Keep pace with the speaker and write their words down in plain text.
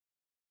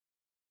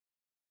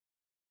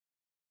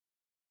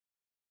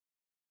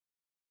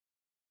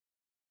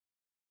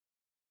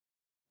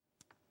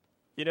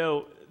You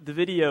know, the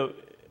video,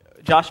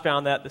 Josh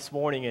found that this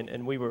morning,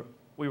 and we were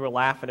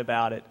laughing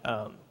about it.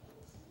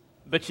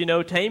 But you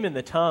know, taming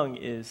the tongue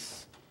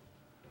is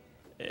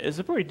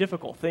a pretty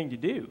difficult thing to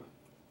do.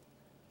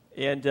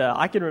 And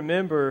I can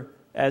remember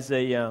as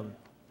a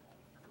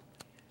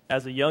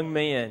young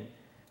man,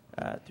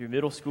 through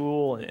middle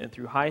school and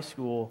through high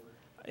school,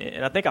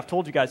 and I think I've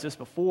told you guys this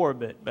before,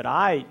 but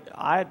I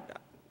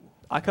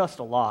cussed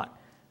a lot.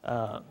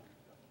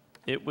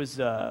 It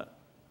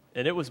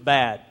was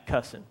bad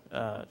cussing,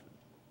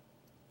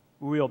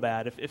 real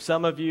bad. If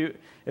some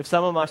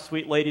of my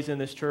sweet ladies in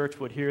this church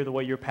would hear the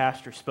way your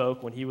pastor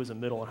spoke when he was a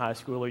middle and high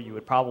schooler, you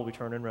would probably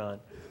turn and run.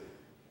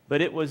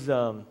 But it was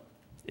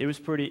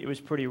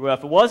pretty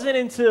rough. It wasn't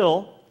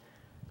until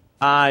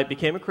I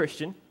became a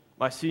Christian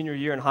my senior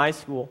year in high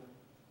school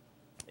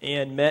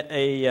and met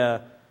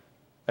a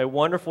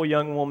wonderful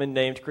young woman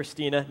named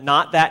Christina.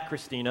 Not that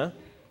Christina.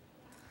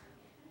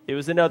 It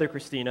was another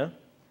Christina.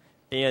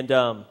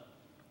 And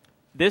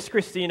this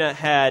Christina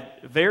had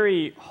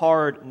very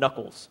hard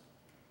knuckles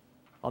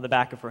on the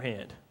back of her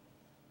hand.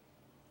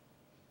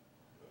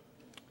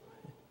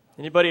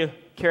 Anybody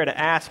care to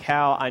ask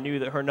how I knew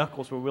that her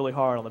knuckles were really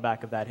hard on the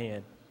back of that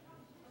hand?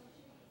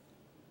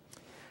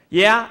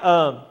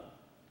 Yeah,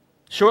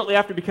 shortly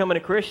after becoming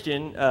a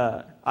Christian,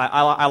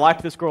 I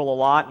liked this girl a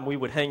lot, and we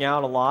would hang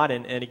out a lot,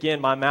 and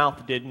again, my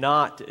mouth did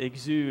not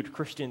exude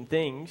Christian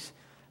things,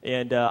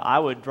 and I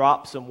would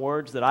drop some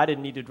words that I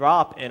didn't need to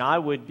drop, and I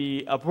would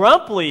be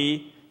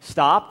abruptly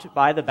stopped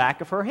by the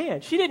back of her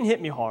hand. She didn't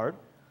hit me hard,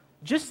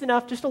 just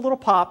enough, just a little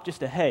pop,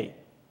 just a, hey,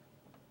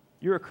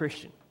 you're a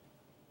Christian.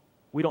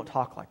 We don't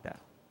talk like that.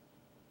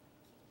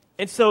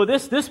 And so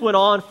this went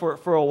on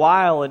for a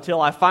while until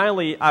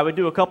I would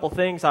do a couple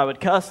things. I would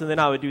cuss, and then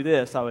I would do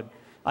this.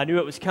 I knew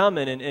it was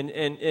coming,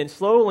 and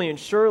slowly and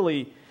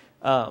surely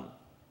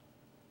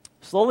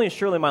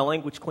my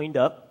language cleaned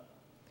up.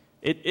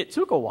 It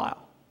took a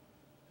while.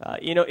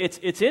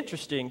 It's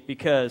interesting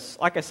because,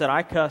 like I said,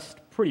 I cussed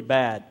pretty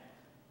bad,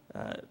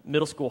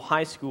 middle school,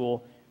 high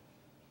school,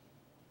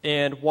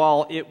 and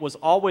while it was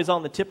always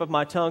on the tip of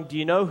my tongue, do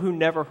you know who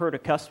never heard a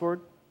cuss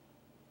word?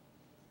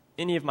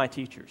 Any of my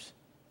teachers.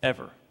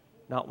 Ever.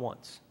 Not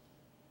once.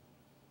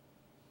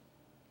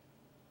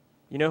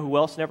 You know who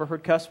else never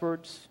heard cuss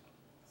words?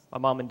 My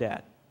mom and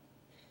dad.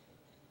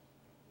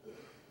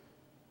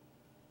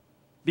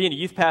 Being a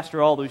youth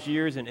pastor all those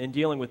years and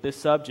dealing with this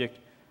subject,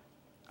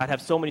 I'd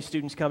have so many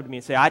students come to me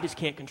and say, I just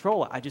can't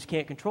control it. I just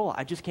can't control it.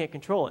 I just can't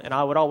control it. And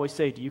I would always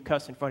say, do you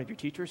cuss in front of your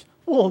teachers?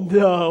 Well,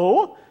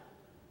 no.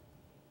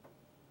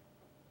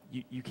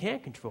 You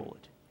can't control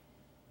it.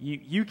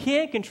 You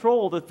can't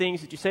control the things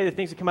that you say, the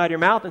things that come out of your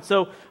mouth. And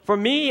so for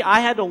me, I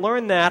had to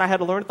learn that. I had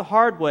to learn it the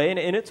hard way.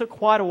 And it took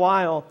quite a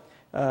while,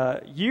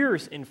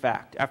 years, in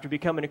fact, after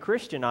becoming a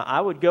Christian.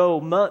 I would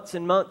go months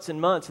and months and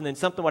months, and then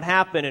something would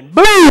happen, and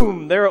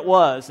boom, there it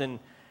was. And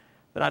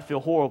then I'd feel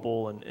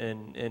horrible,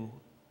 and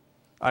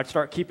I'd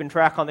start keeping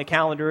track on the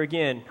calendar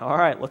again. All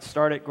right, let's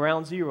start at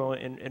ground zero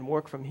and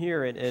work from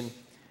here. And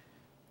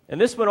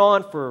this went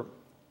on for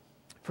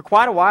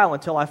quite a while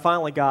until I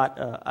finally got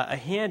a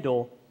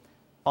handle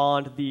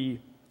on the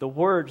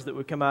words that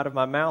would come out of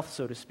my mouth,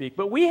 so to speak.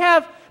 But we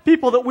have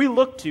people that we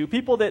look to,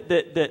 people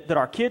that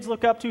our kids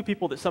look up to,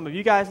 people that some of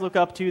you guys look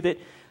up to, that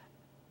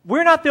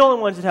we're not the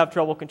only ones that have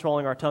trouble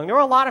controlling our tongue. There are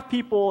a lot of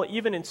people,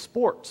 even in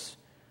sports,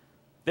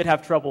 that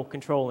have trouble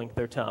controlling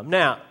their tongue.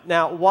 Now,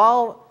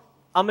 while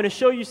I'm going to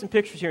show you some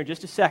pictures here in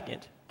just a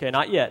second, okay,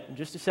 not yet, in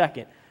just a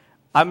second,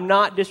 I'm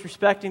not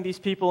disrespecting these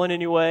people in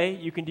any way.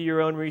 You can do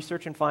your own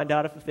research and find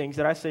out if the things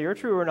that I say are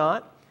true or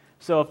not.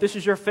 So if this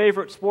is your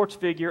favorite sports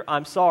figure,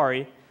 I'm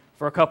sorry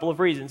for a couple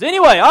of reasons.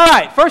 Anyway, all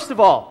right, first of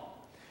all,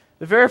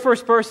 the very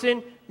first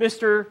person,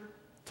 Mr.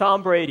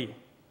 Tom Brady.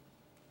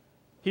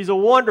 He's a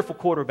wonderful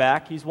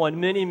quarterback. He's won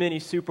many, many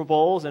Super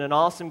Bowls and an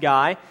awesome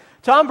guy.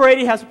 Tom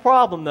Brady has a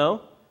problem,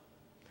 though.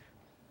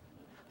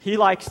 He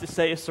likes to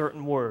say a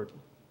certain word,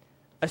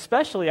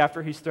 especially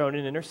after he's thrown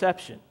an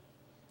interception.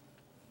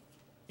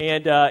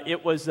 And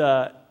it's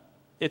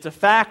a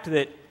fact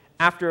that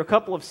after a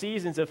couple of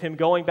seasons of him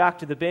going back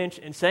to the bench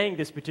and saying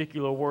this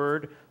particular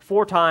word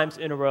 4 times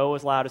in a row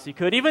as loud as he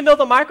could, even though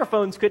the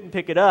microphones couldn't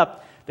pick it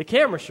up, the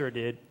camera sure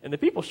did, and the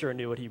people sure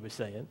knew what he was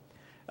saying.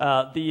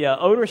 The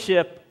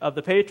ownership of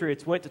the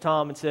Patriots went to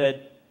Tom and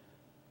said,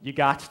 you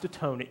got to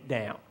tone it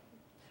down.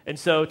 And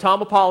so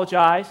Tom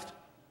apologized.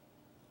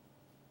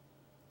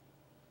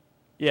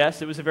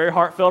 Yes, it was a very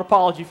heartfelt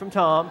apology from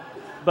Tom,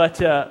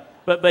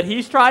 but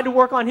he's tried to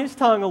work on his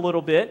tongue a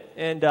little bit,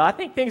 and I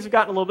think things have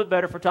gotten a little bit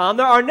better for Tom.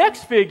 Our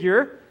next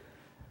figure,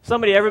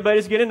 somebody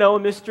everybody's going to know,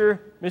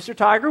 Mr.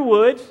 Tiger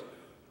Woods.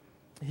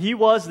 He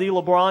was the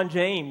LeBron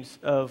James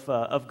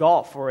of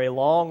golf for a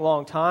long,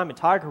 long time, and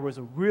Tiger was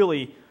a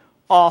really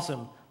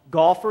awesome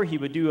golfer. He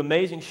would do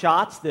amazing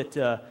shots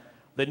that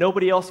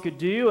nobody else could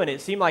do, and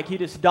it seemed like he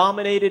just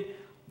dominated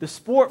the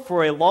sport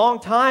for a long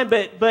time,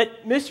 but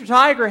Mr.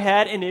 Tiger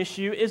had an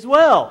issue as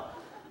well.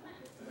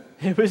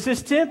 It was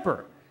his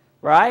temper.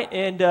 Right?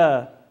 And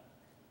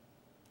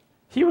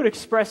he would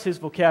express his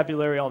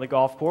vocabulary on the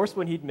golf course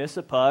when he'd miss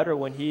a putt or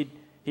when he'd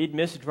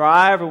miss a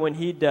drive or when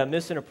he'd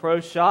miss an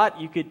approach shot.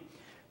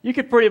 You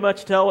could pretty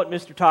much tell what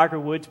Mr. Tiger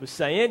Woods was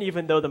saying,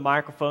 even though the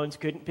microphones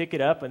couldn't pick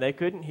it up and they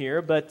couldn't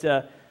hear. But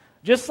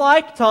just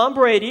like Tom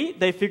Brady,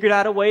 they figured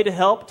out a way to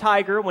help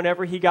Tiger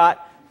whenever he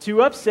got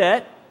too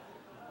upset.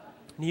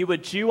 And he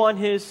would chew on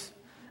his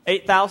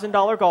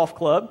 $8,000 golf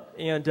club,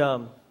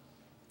 and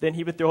then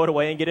he would throw it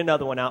away and get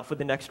another one out for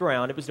the next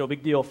round. It was no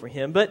big deal for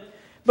him. But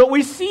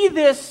we see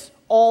this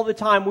all the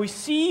time. We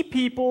see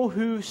people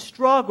who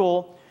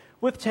struggle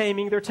with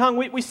taming their tongue.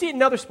 We see it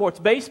in other sports,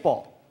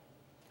 baseball.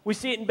 We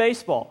see it in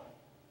baseball.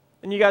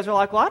 And you guys are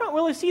like, well, I don't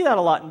really see that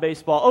a lot in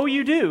baseball. Oh,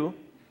 you do.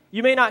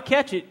 You may not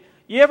catch it.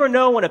 You ever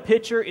know when a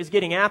pitcher is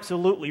getting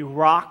absolutely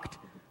rocked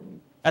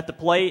at the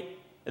plate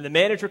and the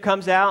manager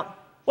comes out?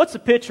 What's the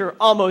pitcher?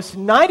 Almost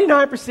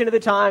 99% of the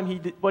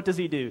time, what does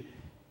he do?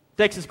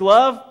 Takes his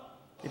glove,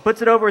 he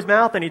puts it over his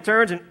mouth, and he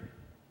turns and...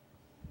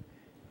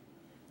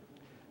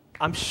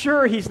 I'm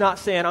sure he's not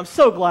saying, I'm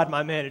so glad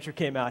my manager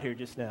came out here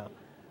just now.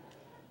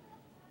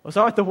 Those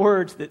aren't the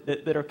words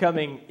that are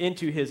coming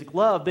into his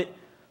glove, but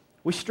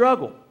we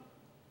struggle.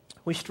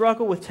 We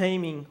struggle with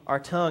taming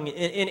our tongue.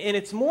 And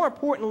it's more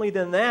importantly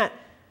than that,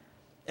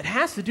 it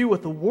has to do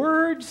with the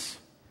words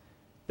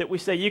that we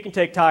say. You can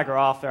take Tiger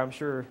off there. I'm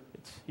sure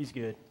he's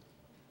good.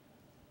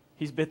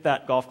 He's bit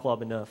that golf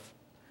club enough.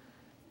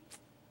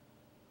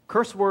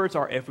 Curse words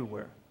are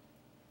everywhere.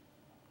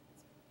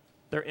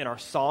 They're in our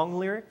song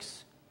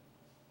lyrics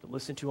that we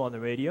listen to on the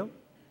radio.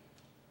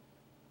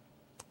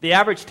 The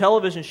average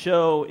television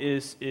show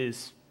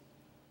is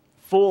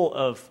full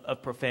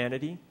of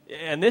profanity,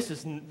 and this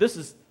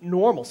is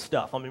normal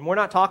stuff. I mean, we're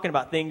not talking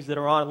about things that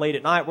are on late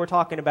at night. We're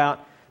talking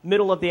about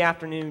middle of the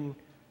afternoon,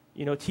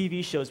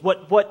 TV shows.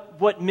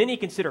 What many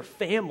consider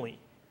family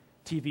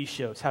TV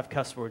shows have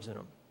cuss words in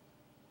them.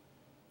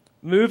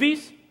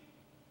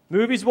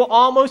 Movies will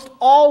almost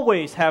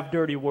always have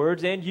dirty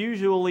words, and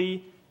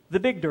usually the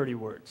big dirty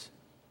words.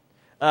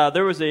 I'm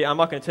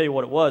not going to tell you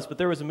what it was, but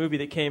there was a movie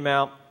that came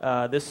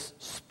out this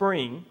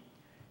spring,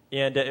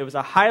 and it was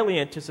a highly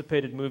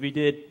anticipated movie,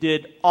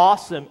 did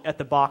awesome at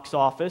the box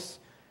office,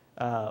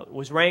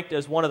 was ranked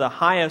as one of the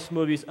highest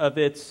movies of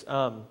its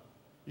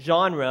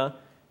genre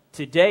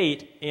to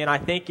date, and I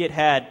think it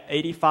had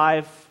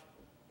 85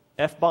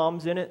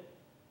 F-bombs in it,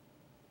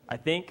 I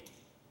think.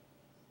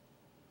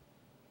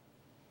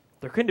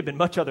 There couldn't have been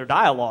much other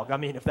dialogue. I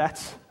mean,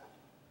 it's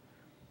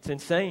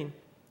insane.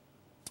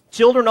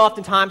 Children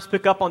oftentimes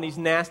pick up on these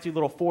nasty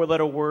little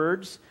four-letter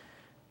words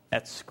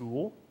at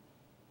school.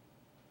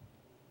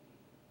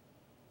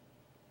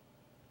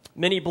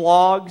 Many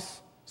blogs,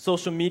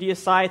 social media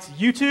sites,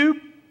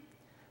 YouTube.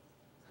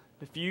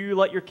 If you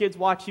let your kids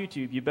watch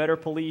YouTube, you better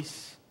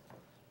police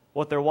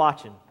what they're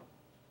watching.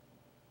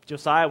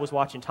 Josiah was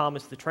watching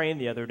Thomas the Train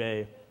the other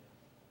day.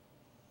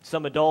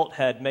 Some adult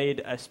had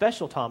made a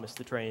special Thomas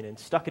the Train and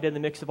stuck it in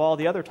the mix of all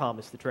the other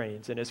Thomas the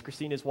Trains. And as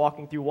Christina's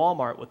walking through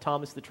Walmart with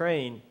Thomas the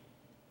Train,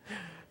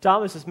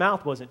 Thomas's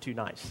mouth wasn't too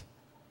nice.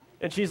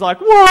 And she's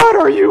like, "What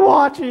are you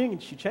watching?"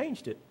 And she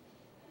changed it.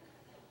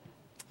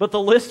 But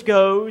the list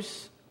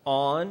goes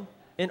on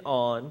and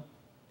on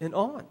and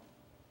on.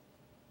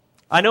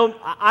 I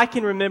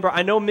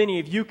know many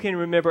of you can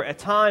remember a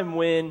time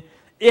when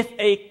if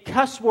a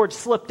cuss word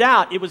slipped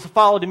out, it was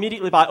followed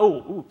immediately by,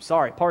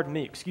 sorry, pardon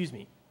me, excuse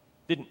me.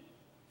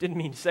 Didn't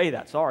mean to say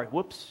that. Sorry.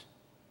 Whoops.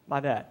 My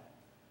bad.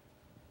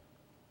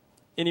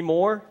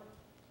 Anymore,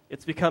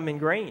 it's become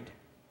ingrained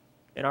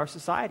in our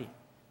society.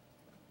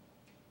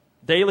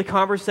 Daily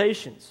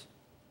conversations.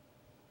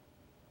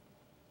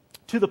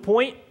 To the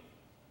point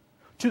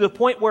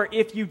where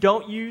if you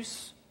don't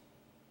use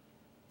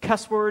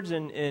cuss words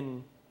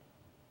and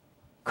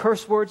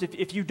curse words,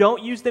 if you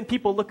don't use them,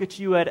 people look at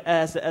you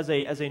as a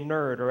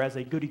nerd or as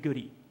a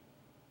goody-goody.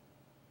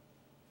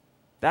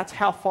 That's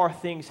how far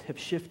things have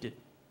shifted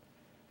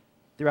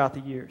throughout the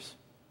years.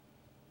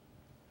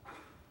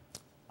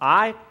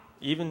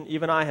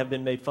 Even I have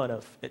been made fun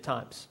of at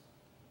times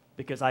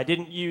because I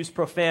didn't use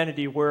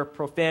profanity where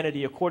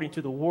profanity, according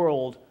to the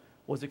world,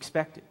 was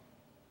expected.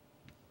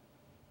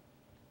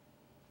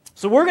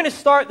 So we're going to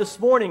start this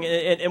morning,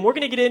 and we're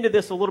going to get into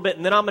this a little bit,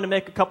 and then I'm going to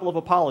make a couple of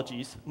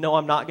apologies. No,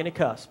 I'm not going to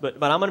cuss,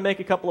 but I'm going to make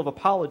a couple of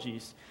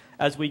apologies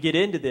as we get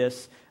into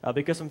this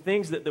because some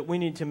things that we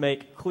need to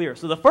make clear.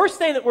 So the first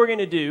thing that we're going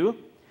to do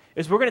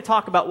is we're going to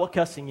talk about what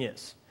cussing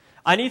is.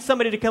 I need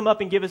somebody to come up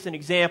and give us an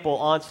example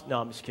on... No,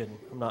 I'm just kidding.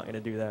 I'm not going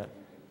to do that.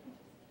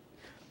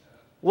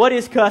 What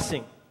is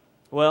cussing?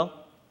 Well,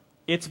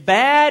 it's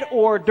bad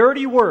or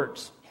dirty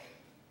words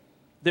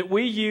that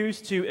we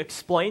use to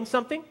explain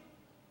something,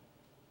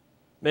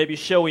 maybe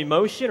show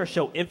emotion or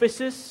show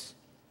emphasis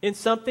in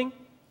something.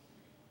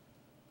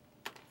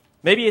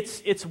 Maybe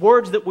it's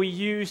words that we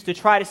use to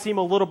try to seem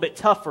a little bit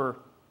tougher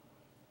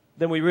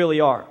than we really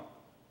are.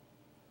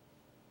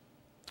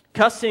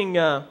 Cussing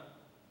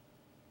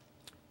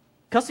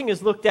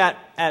is looked at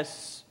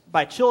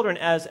by children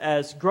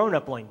as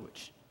grown-up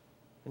language.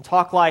 And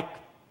talk like,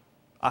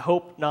 I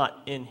hope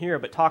not in here,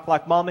 but talk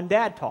like mom and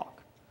dad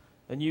talk.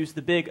 and use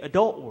the big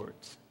adult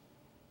words.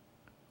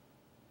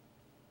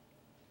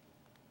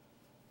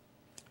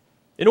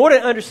 In order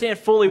to understand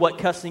fully what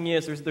cussing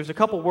is, there's a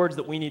couple words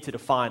that we need to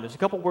define. There's a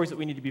couple words that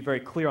we need to be very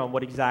clear on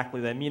what exactly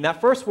they mean.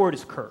 That first word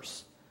is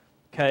curse.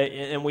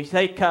 Okay, and we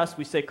say cuss,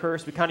 we say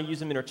curse, we kind of use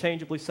them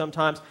interchangeably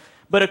sometimes.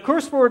 But a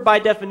curse word, by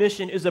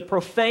definition, is a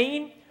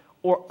profane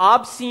or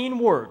obscene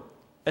word,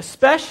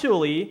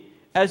 especially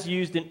as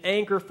used in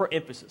anger for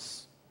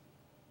emphasis.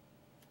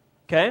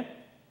 Okay?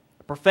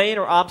 A profane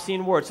or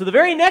obscene word. So the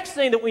very next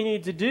thing that we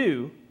need to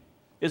do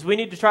is we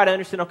need to try to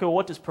understand, okay, well,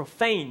 what does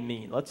profane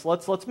mean?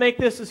 Let's make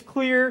this as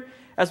clear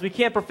as we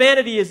can.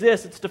 Profanity is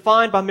this. It's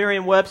defined by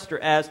Merriam-Webster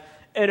as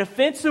an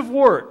offensive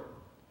word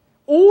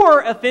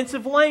or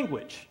offensive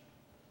language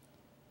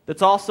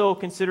that's also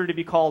considered to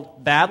be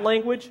called bad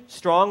language,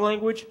 strong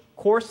language,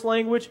 coarse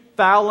language,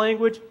 foul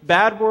language,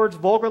 bad words,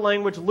 vulgar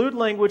language, lewd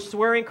language,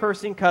 swearing,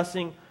 cursing,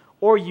 cussing,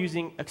 or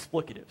using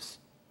explicatives.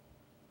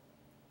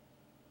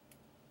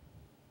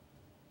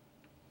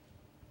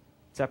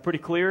 Is that pretty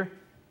clear?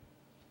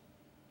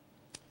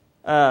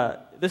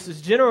 This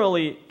is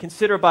generally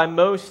considered by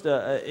most,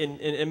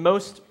 in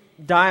most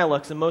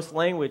dialects, in most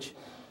language,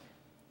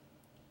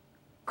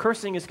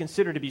 cursing is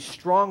considered to be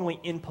strongly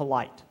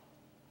impolite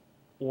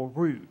or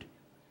rude,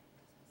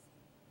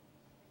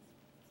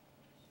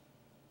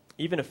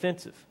 even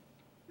offensive.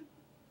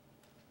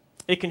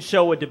 It can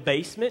show a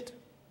debasement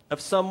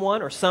of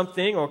someone or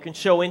something, or it can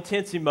show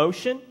intense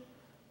emotion.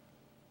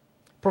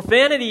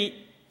 Profanity,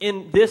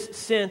 in this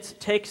sense,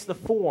 takes the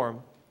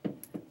form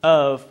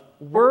of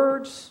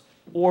words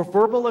or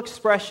verbal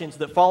expressions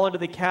that fall into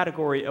the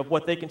category of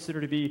what they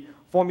consider to be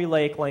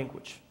formulaic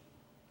language.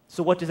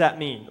 So what does that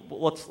mean?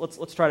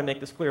 Let's try to make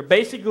this clear.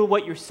 Basically,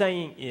 what you're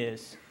saying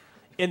is,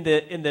 in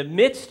the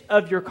midst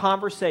of your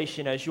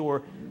conversation, as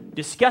you're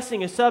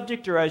discussing a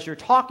subject or as you're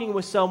talking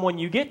with someone,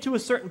 you get to a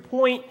certain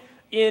point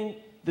in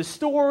the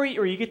story,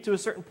 or you get to a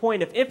certain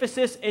point of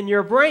emphasis, and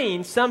your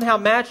brain somehow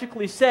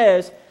magically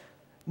says,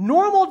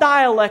 normal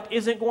dialect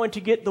isn't going to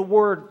get the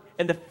word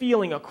and the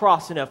feeling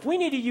across enough. We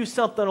need to use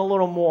something a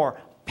little more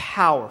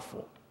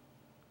powerful.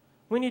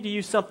 We need to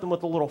use something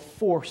with a little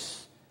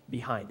force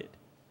behind it.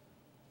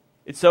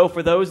 And so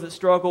for those that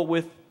struggle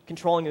with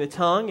controlling the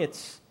tongue,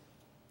 it's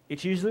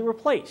usually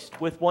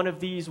replaced with one of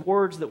these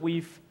words that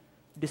we've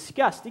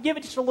discussed to give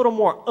it just a little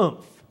more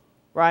oomph,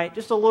 right?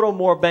 Just a little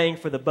more bang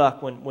for the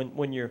buck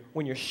when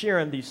you're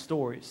sharing these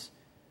stories.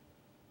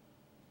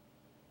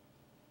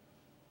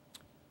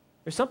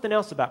 There's something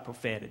else about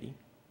profanity.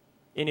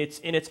 In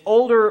its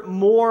older,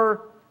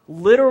 more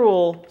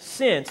literal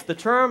sense, the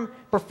term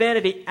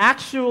profanity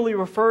actually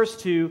refers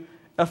to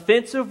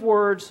offensive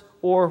words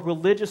or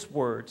religious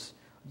words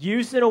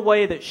used in a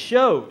way that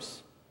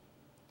shows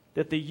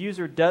that the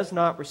user does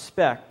not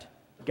respect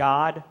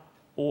God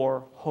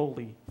or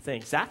holy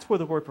things. That's where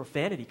the word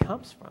profanity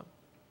comes from.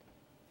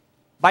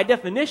 By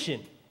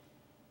definition,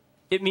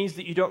 it means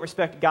that you don't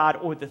respect God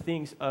or the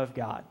things of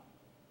God.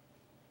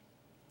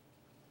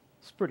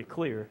 It's pretty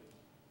clear.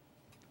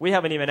 We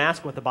haven't even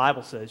asked what the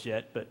Bible says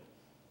yet, but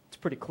it's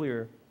pretty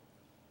clear.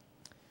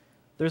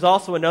 There's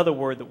also another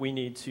word that we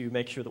need to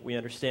make sure that we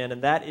understand,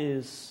 and that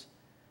is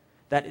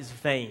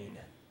vain.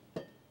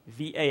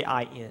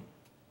 V-A-I-N.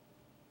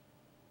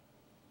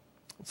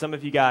 Some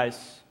of you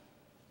guys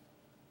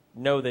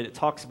know that it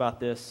talks about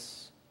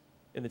this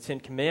in the Ten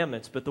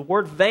Commandments, but the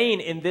word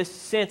vain in this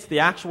sense, the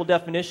actual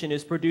definition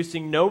is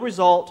producing no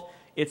result,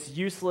 it's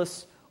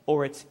useless,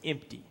 or it's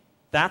empty.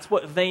 That's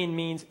what vain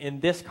means in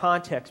this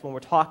context when we're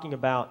talking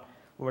about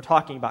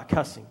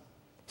cussing.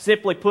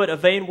 Simply put, a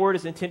vain word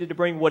is intended to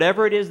bring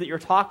whatever it is that you're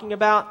talking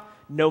about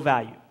no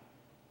value.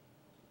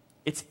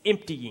 It's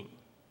emptying.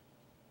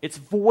 It's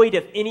void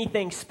of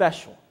anything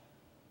special.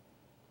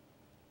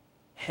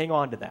 Hang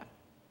on to that,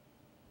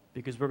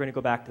 because we're going to go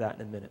back to that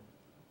in a minute.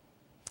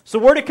 So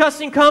where did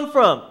cussing come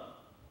from?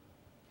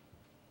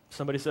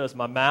 Somebody says,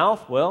 my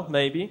mouth? Well,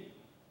 maybe.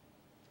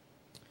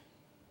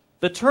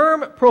 The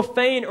term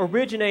profane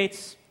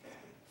originates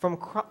from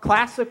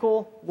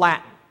classical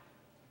Latin.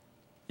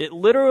 It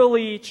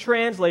literally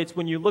translates,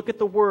 when you look at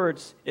the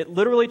words, it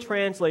literally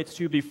translates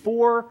to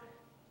before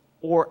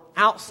or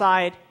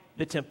outside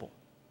the temple.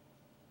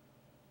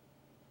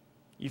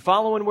 You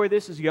following where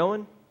this is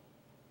going?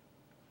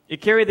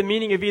 It carried the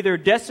meaning of either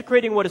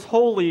desecrating what is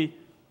holy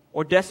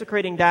or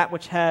desecrating that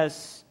which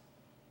has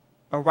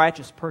a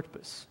righteous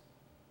purpose.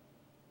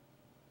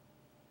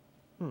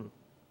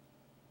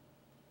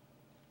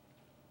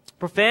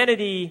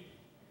 Profanity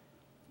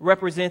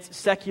represents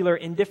secular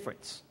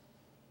indifference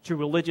to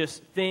religious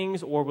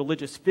things or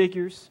religious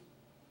figures.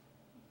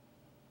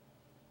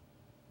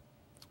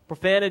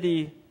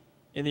 Profanity,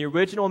 in the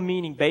original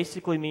meaning,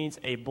 basically means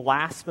a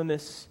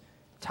blasphemous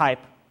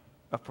type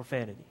of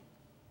profanity.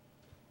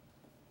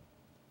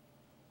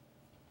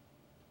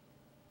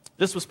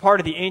 This was part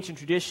of the ancient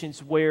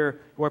traditions where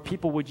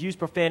people would use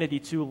profanity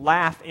to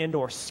laugh and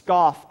or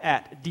scoff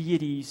at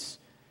deities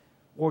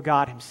or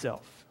God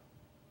himself.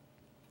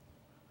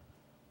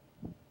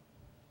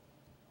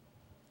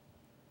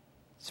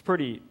 It's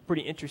pretty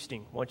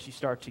interesting once you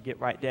start to get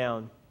right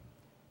down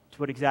to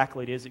what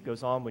exactly it is that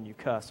goes on when you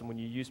cuss and when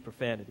you use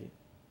profanity.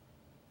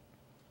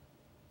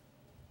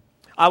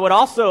 I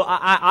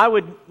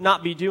would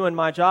not be doing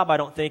my job, I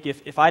don't think,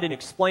 if I didn't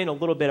explain a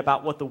little bit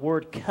about what the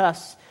word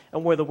cuss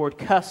and where the word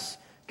cuss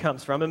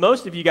comes from. And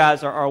most of you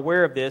guys are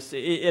aware of this.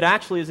 It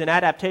actually is an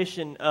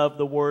adaptation of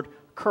the word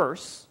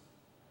curse,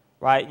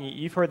 right?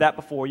 You've heard that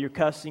before. You're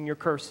cussing, you're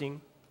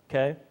cursing,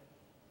 okay?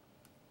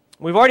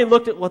 We've already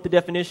looked at what the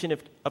definition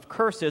of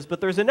curse is,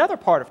 but there's another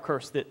part of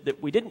curse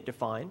that we didn't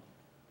define.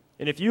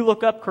 And if you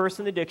look up curse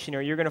in the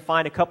dictionary, you're going to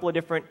find a couple of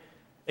different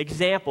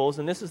examples,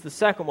 and this is the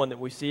second one that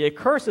we see. A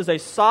curse is a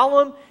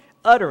solemn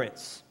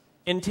utterance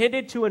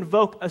intended to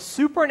invoke a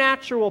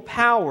supernatural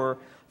power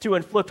to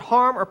inflict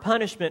harm or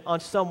punishment on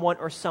someone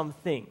or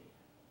something.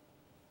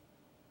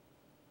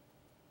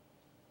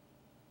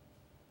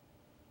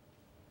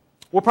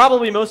 We're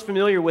probably most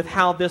familiar with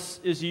how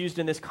this is used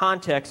in this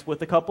context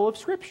with a couple of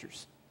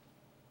scriptures.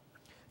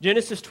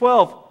 Genesis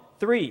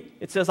 12:3,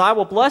 it says, I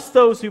will bless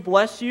those who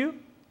bless you,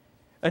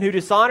 and who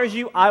dishonors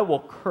you, I will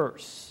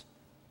curse.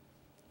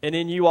 And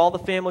in you all the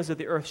families of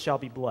the earth shall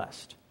be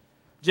blessed.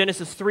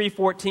 Genesis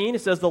 3:14,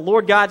 it says, the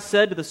Lord God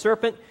said to the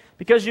serpent,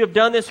 because you have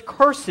done this,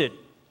 cursed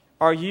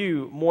are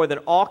you more than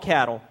all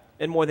cattle,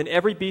 and more than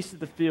every beast of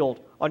the field.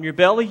 On your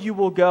belly you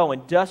will go,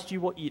 and dust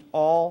you will eat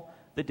all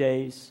the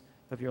days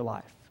of your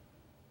life.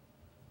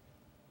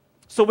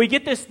 So we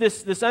get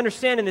this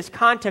understanding, this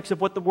context of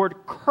what the word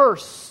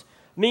curse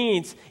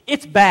means.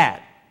 It's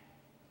bad,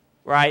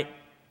 right?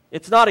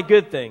 It's not a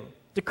good thing.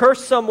 To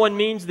curse someone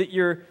means that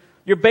you're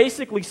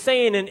basically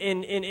saying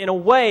in a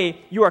way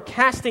you are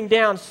casting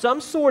down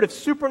some sort of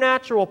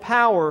supernatural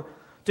power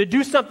to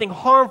do something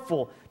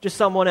harmful to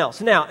someone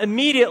else. Now,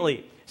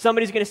 immediately,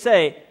 somebody's going to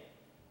say,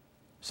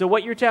 so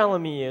what you're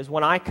telling me is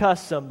when I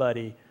cuss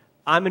somebody,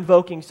 I'm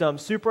invoking some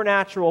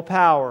supernatural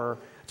power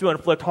to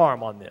inflict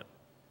harm on them.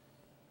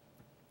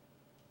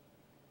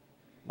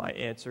 My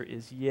answer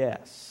is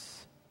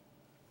yes.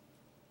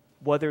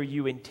 Whether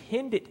you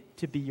intend it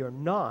to be or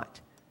not,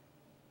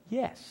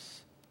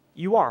 yes,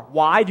 you are.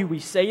 Why do we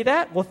say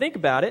that? Well, think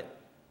about it.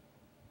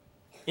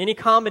 Any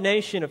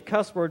combination of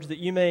cuss words that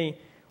you may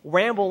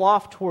ramble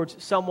off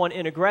towards someone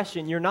in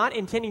aggression, you're not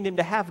intending them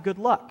to have good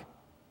luck,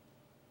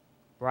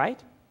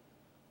 right?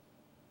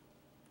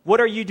 What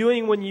are you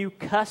doing when you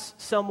cuss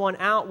someone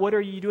out? What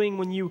are you doing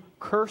when you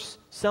curse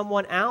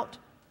someone out?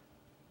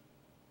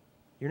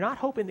 You're not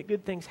hoping that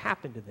good things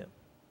happen to them.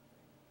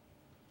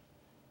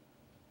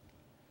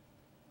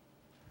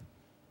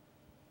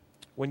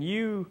 When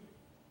you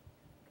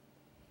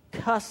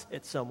cuss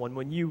at someone,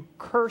 when you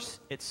curse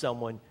at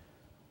someone,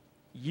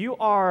 you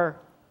are,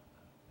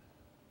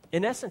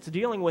 in essence,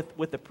 dealing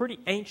with a pretty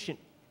ancient,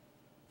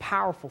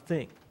 powerful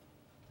thing.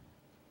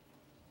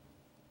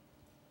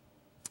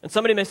 And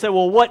somebody may say,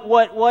 well,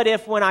 what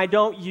if when I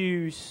don't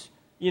use,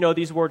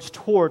 these words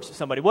towards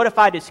somebody? What if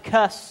I just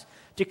cuss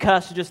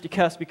just to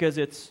cuss because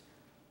it's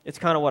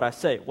kind of what I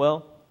say?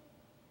 Well,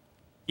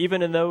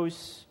 even in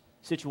those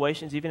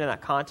situations, even in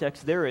that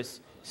context, there is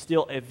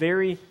still a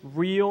very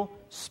real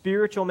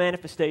spiritual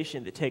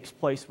manifestation that takes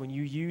place when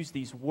you use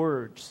these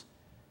words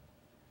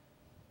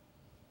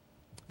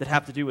that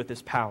have to do with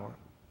this power.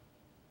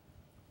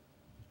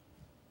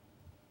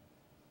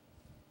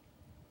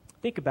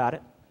 Think about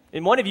it.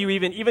 And one of you,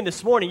 even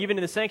this morning, even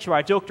in the sanctuary,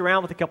 I joked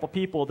around with a couple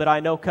people that I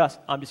know cuss.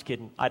 I'm just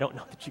kidding. I don't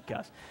know that you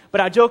cuss. But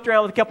I joked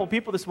around with a couple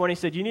people this morning and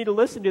said, you need to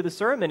listen to the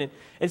sermon.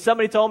 And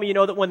somebody told me,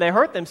 that when they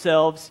hurt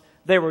themselves,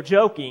 they were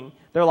joking.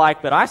 They're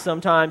like, but I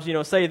sometimes,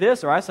 say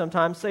this or I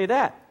sometimes say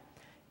that.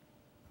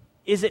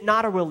 Is it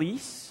not a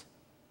release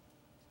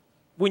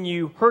when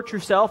you hurt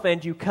yourself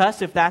and you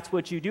cuss, if that's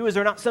what you do? Is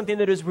there not something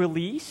that is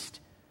released,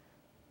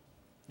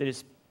 that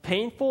is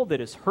painful, that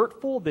is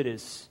hurtful, that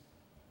is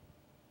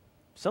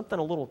something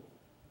a little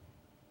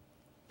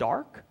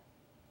dark?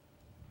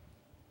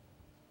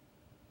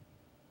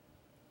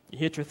 You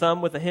hit your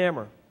thumb with a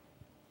hammer.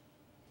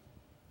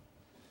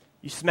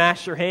 You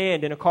smash your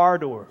hand in a car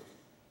door.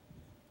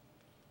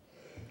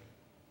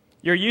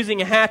 You're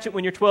using a hatchet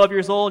when you're 12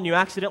 years old and you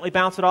accidentally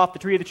bounce it off the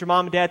tree that your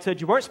mom and dad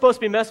said you weren't supposed to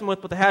be messing with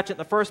the hatchet in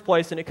the first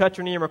place, and it cuts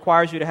your knee and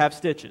requires you to have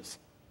stitches.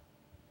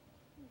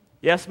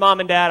 Yes, Mom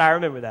and Dad, I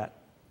remember that.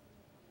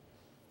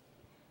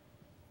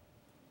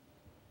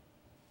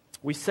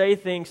 We say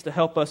things to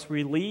help us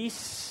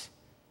release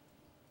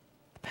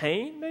the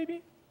pain,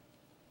 maybe?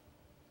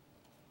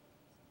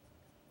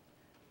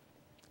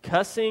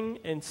 Cussing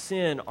and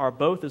sin are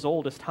both as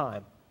old as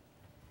time,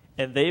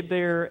 and they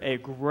bear a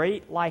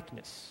great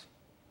likeness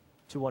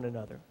to one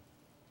another.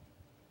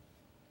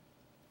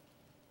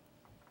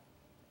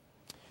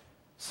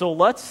 So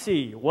let's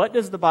see, what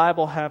does the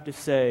Bible have to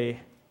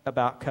say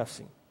about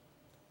cussing?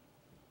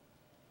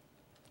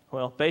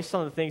 Well, based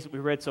on the things that we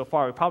read so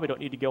far, we probably don't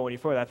need to go any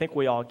further. I think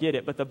we all get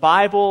it. But the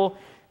Bible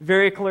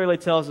very clearly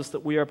tells us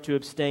that we are to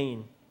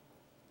abstain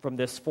from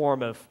this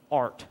form of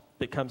art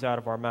that comes out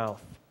of our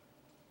mouth.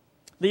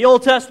 The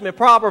Old Testament,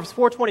 Proverbs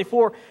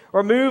 4:24,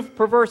 remove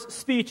perverse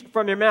speech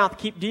from your mouth,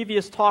 keep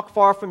devious talk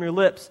far from your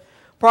lips.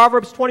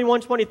 Proverbs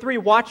 21:23,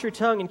 watch your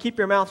tongue and keep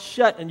your mouth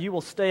shut, and you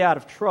will stay out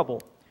of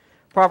trouble.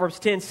 Proverbs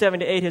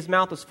 10:7-8, his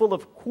mouth is full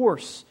of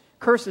coarse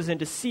curses and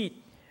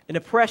deceit and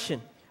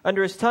oppression.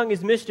 Under his tongue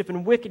is mischief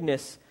and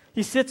wickedness.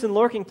 He sits in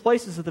lurking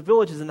places of the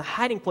villages, in the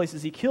hiding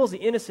places. He kills the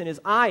innocent. His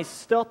eyes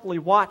stealthily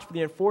watch for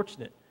the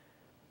unfortunate.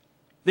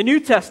 The New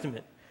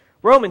Testament,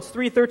 Romans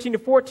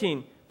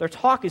 3:13-14, their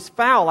talk is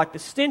foul like the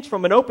stench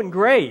from an open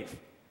grave.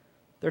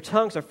 Their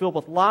tongues are filled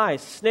with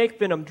lies. Snake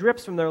venom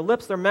drips from their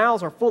lips. Their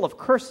mouths are full of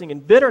cursing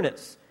and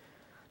bitterness.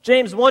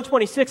 James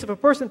 1:26, if a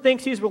person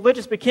thinks he's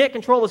religious but can't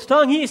control his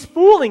tongue, he is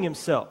fooling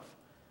himself.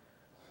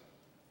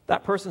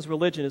 That person's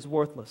religion is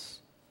worthless.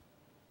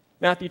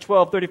 Matthew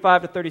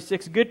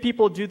 12:35-36, good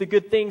people do the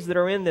good things that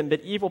are in them,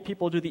 but evil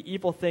people do the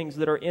evil things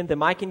that are in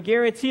them. I can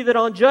guarantee that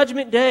on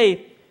Judgment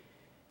Day,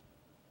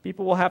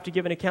 people will have to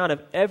give an account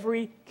of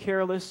every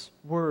careless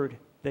word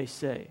they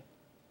say.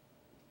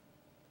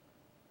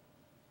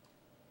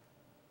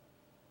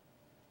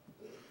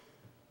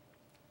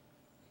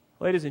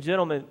 Ladies and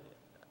gentlemen,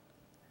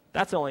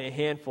 that's only a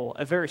handful,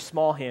 a very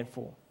small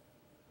handful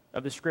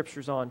of the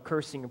scriptures on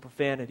cursing and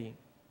profanity.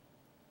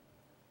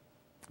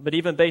 But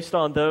even based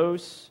on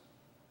those,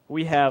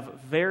 we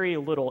have very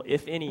little,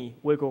 if any,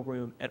 wiggle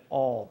room at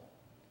all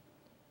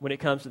when it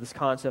comes to this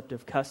concept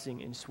of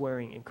cussing and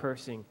swearing and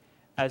cursing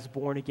as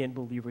born-again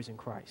believers in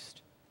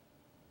Christ.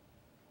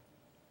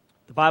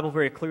 The Bible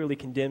very clearly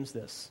condemns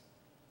this.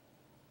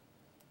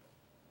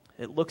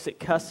 It looks at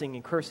cussing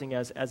and cursing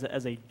as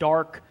a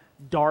dark,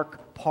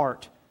 dark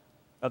part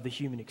of the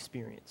human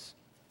experience.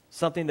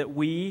 Something that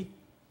we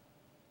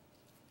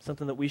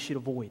should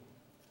avoid.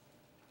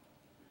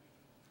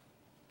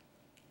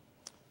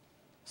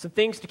 Some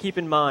things to keep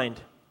in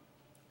mind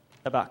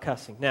about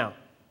cussing. Now,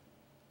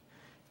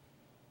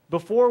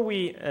 before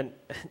we, and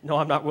no,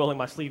 I'm not rolling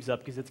my sleeves up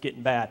because it's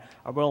getting bad.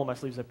 I'm rolling my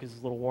sleeves up because it's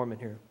a little warm in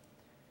here.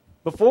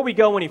 Before we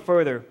go any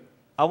further,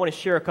 I want to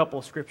share a couple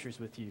of scriptures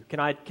with you. Can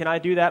I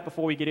do that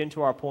before we get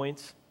into our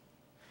points?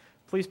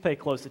 Please pay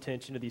close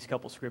attention to these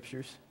couple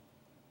scriptures.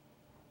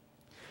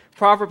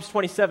 Proverbs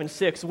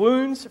 27:6,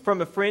 wounds from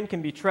a friend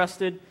can be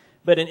trusted,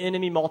 but an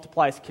enemy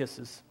multiplies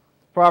kisses.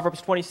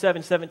 Proverbs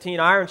 27:17,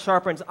 iron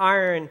sharpens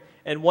iron,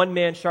 and one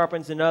man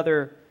sharpens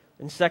another.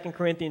 In 2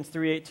 Corinthians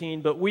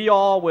 3:18, but we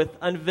all with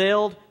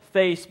unveiled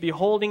face,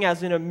 beholding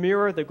as in a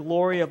mirror the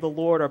glory of the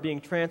Lord, are being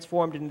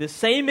transformed into the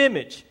same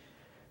image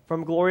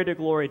from glory to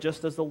glory,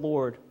 just as the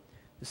Lord,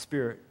 the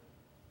Spirit.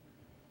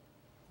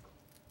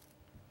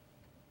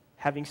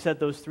 Having said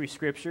those three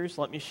scriptures,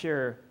 let me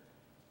share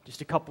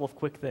just a couple of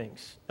quick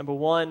things. Number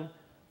one,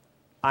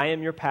 I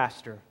am your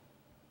pastor.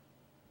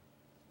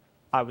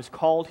 I was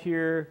called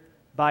here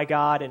by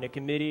God and a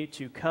committee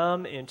to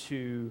come and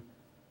to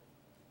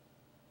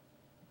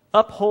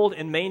uphold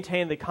and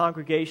maintain the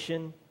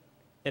congregation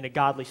in a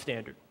godly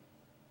standard.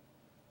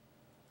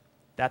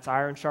 That's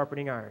iron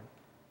sharpening iron.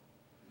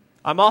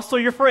 I'm also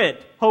your friend.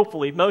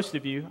 Hopefully, most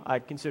of you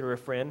I'd consider a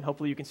friend.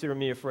 Hopefully you consider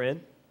me a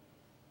friend.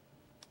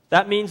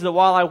 That means that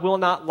while I will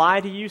not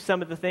lie to you,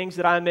 some of the things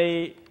that I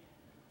may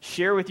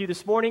share with you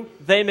this morning,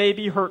 they may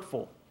be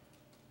hurtful.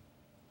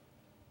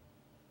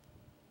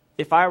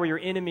 If I were your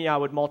enemy, I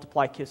would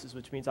multiply kisses,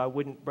 which means I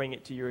wouldn't bring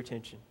it to your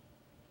attention.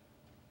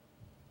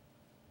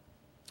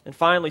 And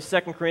finally, 2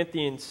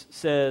 Corinthians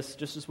says,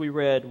 just as we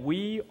read,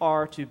 we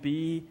are to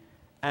be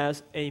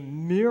as a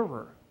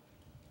mirror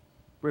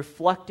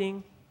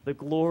reflecting the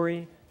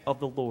glory of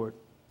the Lord.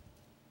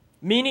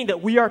 Meaning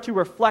that we are to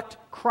reflect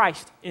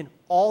Christ in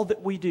all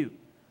that we do,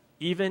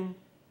 even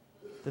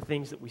the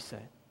things that we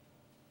say.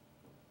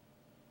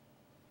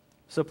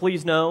 So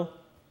please know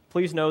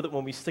that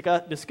when we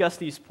discuss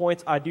these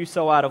points, I do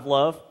so out of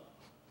love.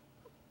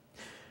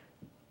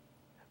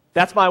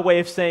 That's my way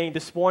of saying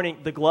this morning,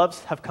 the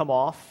gloves have come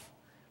off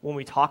when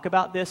we talk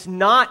about this,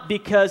 not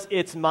because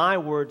it's my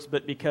words,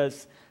 but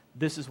because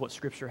this is what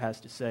Scripture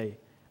has to say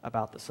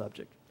about the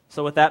subject.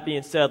 So with that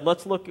being said,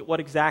 let's look at what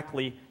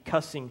exactly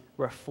cussing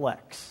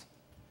reflects.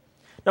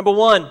 Number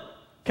one,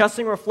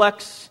 cussing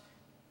reflects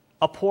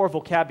a poor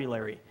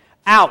vocabulary.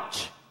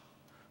 Ouch,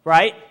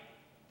 right?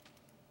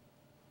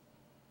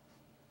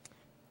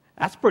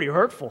 That's pretty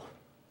hurtful.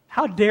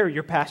 How dare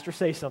your pastor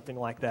say something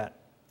like that?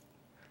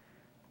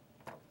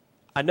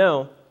 I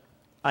know.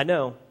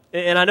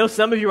 And I know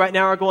some of you right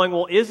now are going,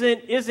 well,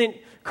 isn't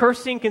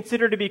cursing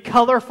considered to be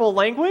colorful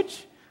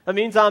language? That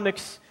means I'm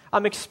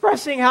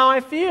expressing how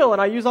I feel,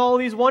 and I use all of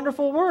these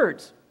wonderful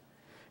words.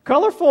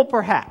 Colorful,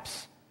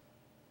 perhaps.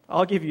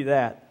 I'll give you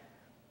that.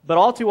 But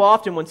all too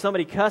often when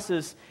somebody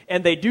cusses,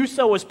 and they do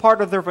so as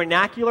part of their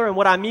vernacular, and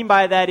what I mean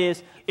by that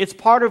is it's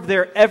part of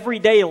their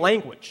everyday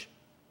language.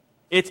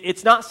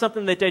 It's not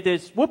something that they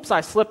just, whoops,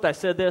 I slipped, I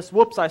said this,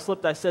 whoops, I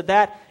slipped, I said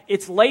that.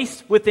 It's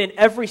laced within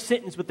every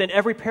sentence, within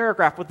every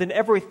paragraph, within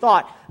every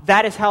thought.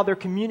 That is how they're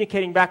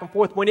communicating back and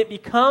forth. When it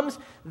becomes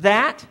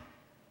that,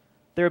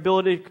 their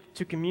ability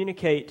to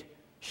communicate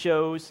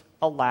shows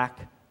a lack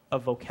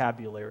of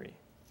vocabulary.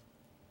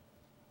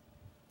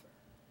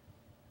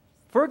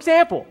 For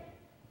example,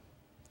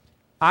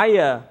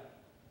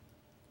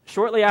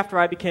 shortly after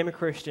I became a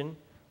Christian,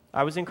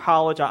 I was in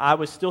college. I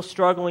was still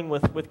struggling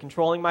with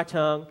controlling my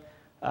tongue.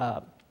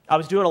 I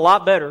was doing a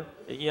lot better.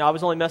 I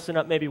was only messing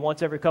up maybe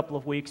once every couple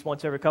of weeks,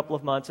 once every couple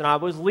of months. And I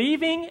was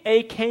leaving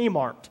a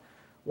Kmart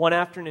one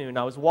afternoon.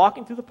 I was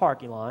walking through the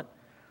parking lot,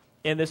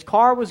 and this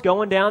car was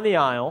going down the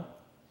aisle,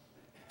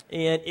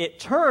 and it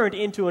turned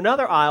into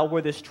another aisle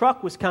where this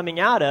truck was coming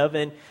out of,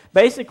 and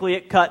basically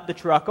it cut the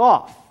truck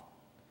off.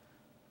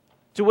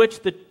 To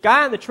which the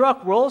guy in the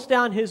truck rolls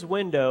down his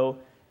window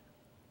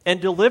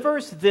and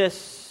delivers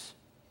this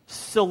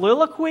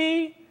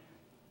soliloquy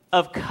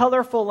of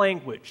colorful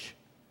language.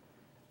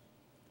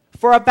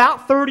 For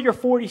about 30 or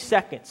 40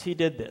 seconds, he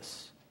did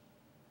this.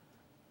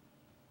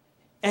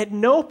 At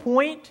no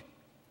point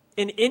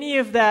in any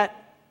of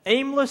that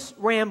aimless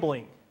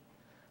rambling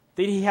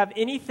did he have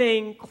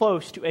anything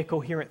close to a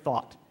coherent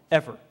thought,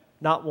 ever,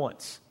 not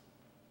once.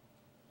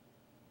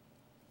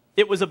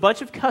 It was a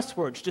bunch of cuss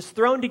words just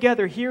thrown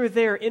together here or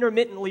there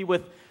intermittently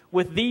with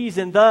these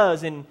and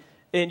thes and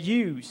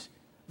yous.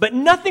 But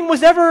nothing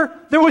was ever,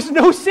 there was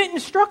no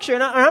sentence structure.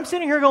 And I'm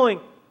sitting here going,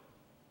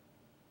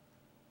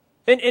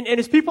 and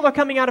as people are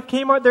coming out of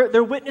Kmart,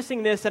 they're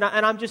witnessing this, and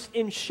I'm just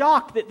in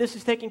shock that this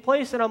is taking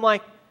place, and I'm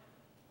like,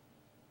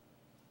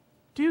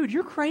 dude,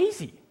 you're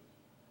crazy.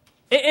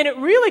 And it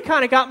really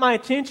kind of got my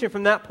attention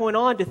from that point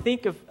on to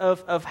think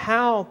of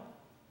how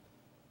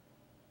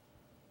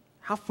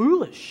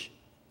foolish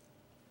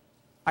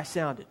I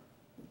sounded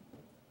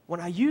when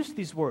I used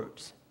these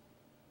words.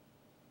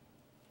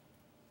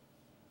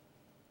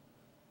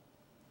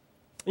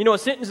 A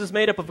sentence is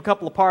made up of a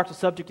couple of parts, a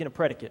subject and a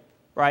predicate,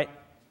 right?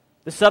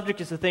 The subject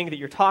is the thing that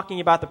you're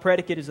talking about. The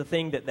predicate is the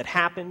thing that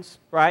happens,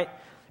 right?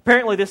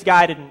 Apparently this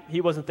guy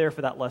he wasn't there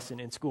for that lesson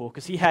in school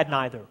because he had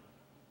neither.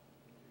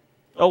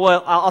 Oh,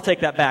 well, I'll take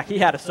that back. He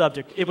had a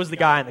subject. It was the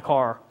guy in the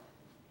car.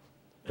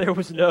 There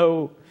was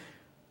no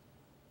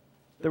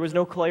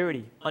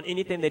clarity on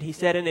anything that he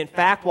said. And in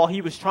fact, while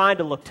he was trying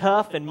to look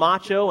tough and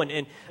macho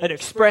and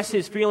express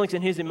his feelings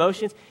and his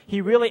emotions,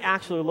 he really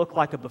actually looked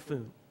like a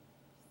buffoon.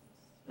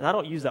 And I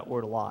don't use that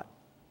word a lot.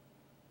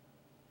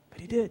 But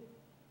he did.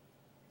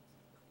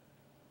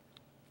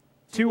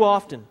 Too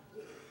often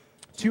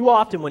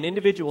when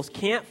individuals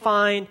can't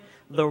find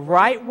the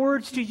right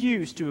words to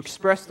use to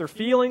express their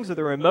feelings or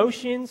their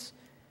emotions,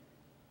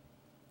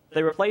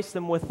 they replace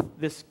them with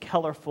this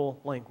colorful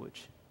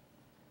language.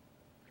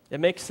 It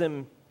makes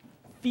them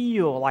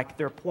feel like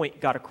their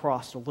point got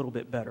across a little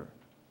bit better.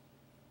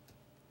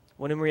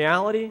 When in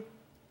reality,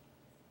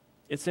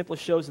 it simply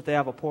shows that they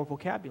have a poor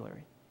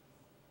vocabulary.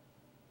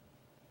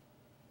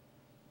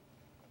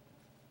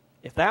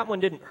 If that one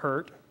didn't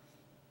hurt,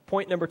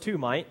 point number 2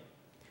 might.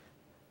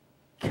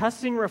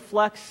 Cussing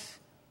reflects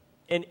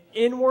an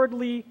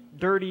inwardly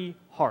dirty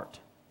heart.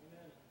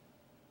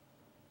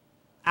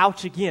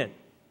 Ouch again.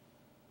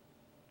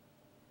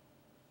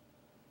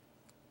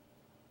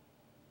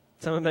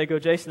 Someone may go,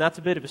 Jason, that's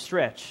a bit of a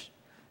stretch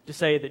to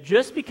say that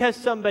just because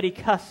somebody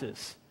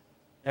cusses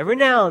every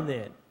now and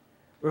then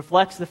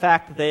reflects the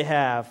fact that they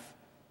have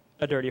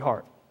a dirty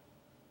heart.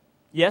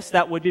 Yes,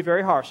 that would be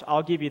very harsh.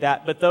 I'll give you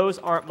that. But those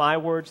aren't my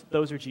words.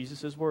 Those are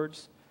Jesus'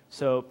 words.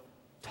 So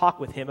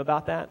talk with him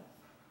about that.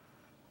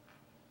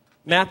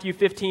 Matthew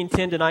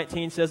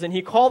 15:10-19 says, "And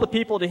he called the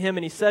people to him,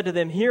 and he said to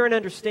them, 'Hear and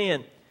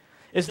understand.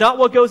 It's not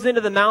what goes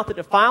into the mouth that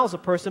defiles a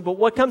person, but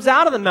what comes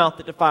out of the mouth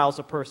that defiles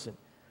a person.'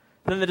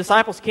 Then the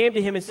disciples came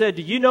to him and said,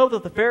 'Do you know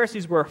that the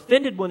Pharisees were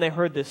offended when they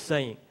heard this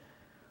saying?'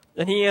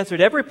 And he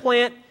answered, 'Every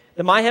plant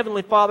that my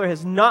heavenly Father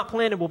has not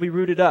planted will be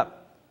rooted up.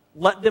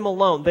 Let them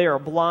alone. They are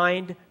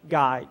blind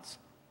guides.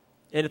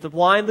 And if the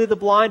blind lead the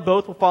blind,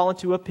 both will fall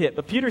into a pit.'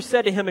 But Peter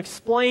said to him,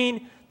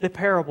 'Explain the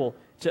parable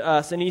to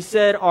us.' And he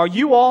said, 'Are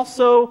you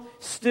also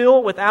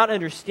still without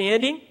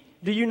understanding?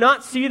 Do you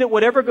not see that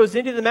whatever goes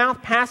into the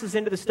mouth passes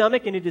into the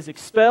stomach and it is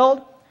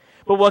expelled?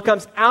 But what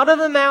comes out of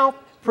the mouth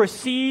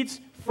proceeds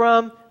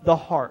from the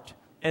heart,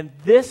 and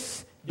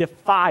this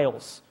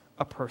defiles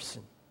a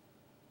person.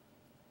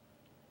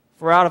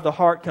 For out of the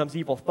heart comes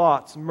evil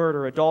thoughts,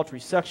 murder, adultery,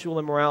 sexual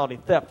immorality,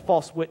 theft,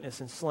 false witness,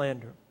 and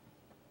slander.'"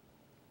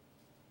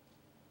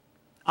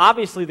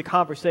 Obviously, the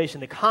conversation,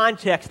 the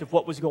context of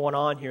what was going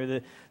on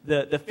here,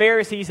 the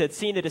Pharisees had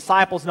seen the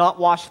disciples not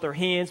wash their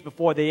hands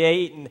before they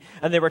ate,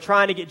 and they were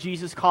trying to get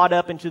Jesus caught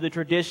up into the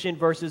tradition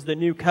versus the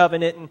new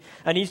covenant,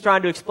 and he's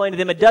trying to explain to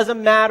them, it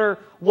doesn't matter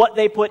what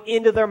they put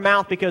into their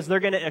mouth because they're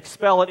going to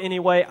expel it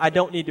anyway. I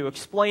don't need to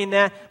explain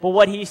that. But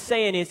what he's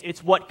saying is,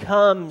 it's what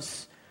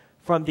comes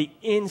from the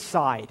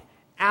inside,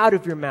 out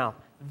of your mouth.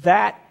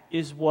 That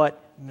is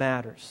what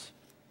matters.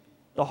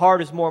 The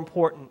heart is more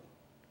important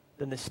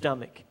than the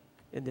stomach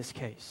in this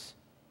case.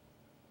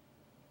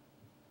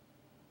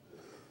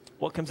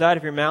 What comes out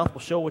of your mouth will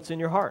show what's in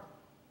your heart.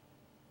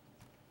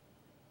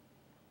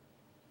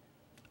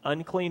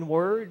 Unclean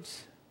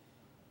words,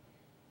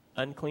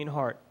 unclean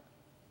heart.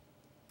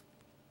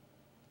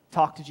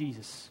 Talk to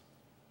Jesus.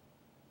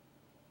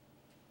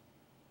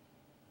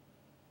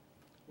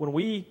 When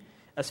we,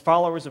 as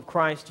followers of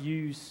Christ,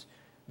 use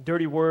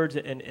dirty words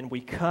and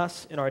we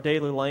cuss in our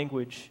daily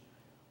language,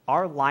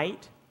 our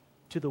light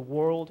to the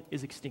world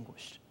is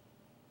extinguished.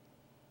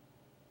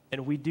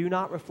 And we do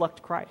not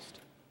reflect Christ.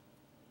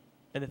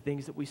 and the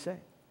things that we say.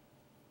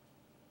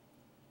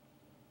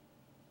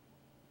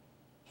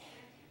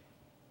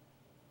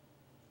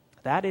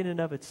 That in and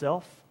of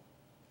itself,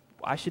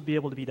 I should be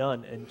able to be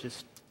done and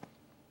just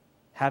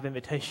have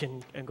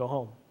invitation and go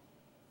home.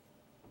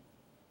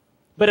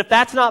 But if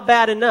that's not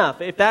bad enough,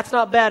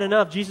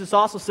 Jesus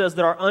also says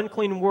that our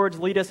unclean words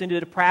lead us into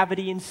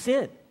depravity and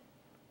sin.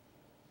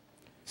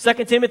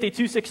 2 Timothy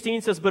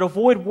 2:16 says, "But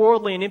avoid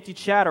worldly and empty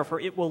chatter, for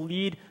it will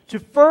lead to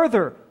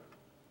further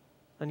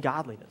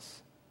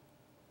ungodliness."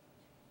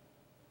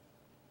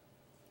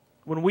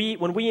 When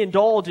we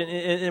indulge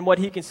in what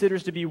he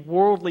considers to be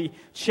worldly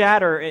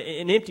chatter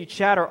and empty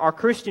chatter, our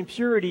Christian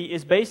purity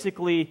is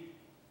basically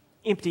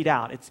emptied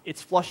out.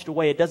 It's flushed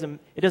away. It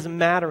doesn't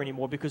matter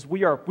anymore because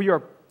we're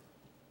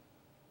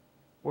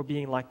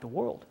being like the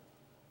world.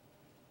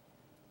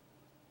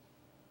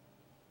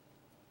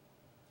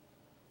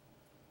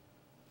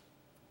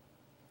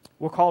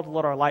 We're called to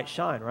let our light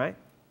shine, right?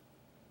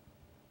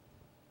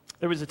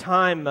 There was a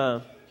time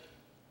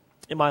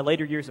in my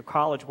later years of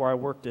college where I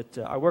worked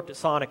at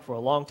Sonic for a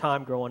long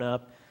time growing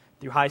up,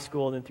 through high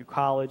school and then through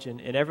college,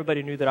 and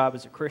everybody knew that I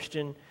was a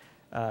Christian.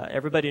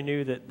 Everybody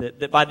knew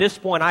that by this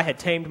point I had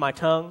tamed my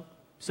tongue,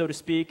 so to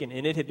speak, and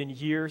it had been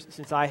years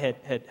since I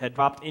had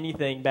dropped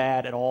anything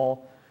bad at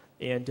all.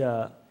 And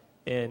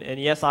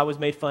yes, I was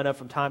made fun of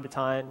from time to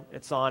time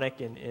at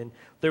Sonic, and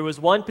there was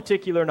one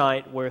particular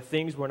night where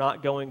things were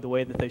not going the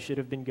way that they should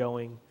have been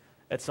going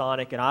at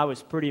Sonic, and I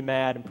was pretty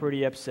mad and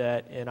pretty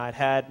upset, and I'd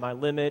had my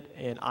limit,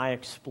 and I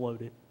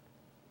exploded.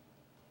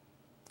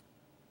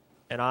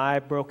 And I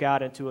broke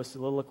out into a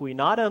soliloquy,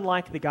 not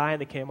unlike the guy in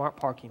the Kmart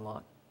parking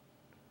lot.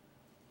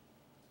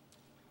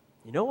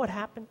 You know what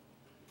happened?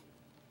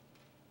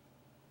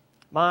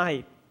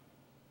 My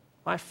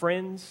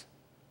friends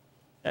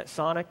at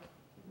Sonic,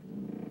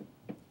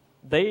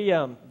 they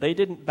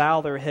didn't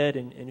bow their head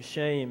in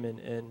shame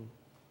and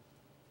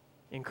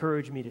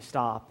encourage me to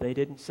stop. They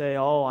didn't say,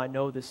 "Oh, I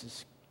know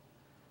that's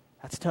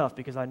tough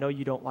because I know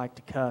you don't like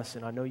to cuss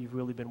and I know you've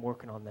really been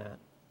working on that."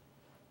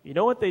 You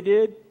know what they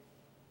did?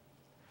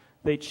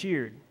 They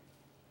cheered,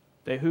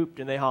 they hooped,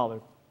 and they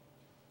hollered.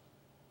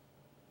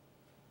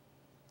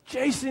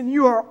 "Jason,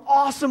 you are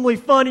awesomely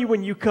funny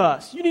when you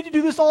cuss. You need to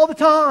do this all the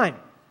time."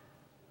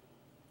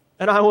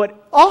 And I went,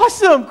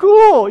 "Awesome,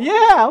 cool,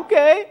 yeah,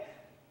 okay."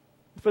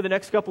 For the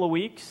next couple of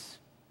weeks,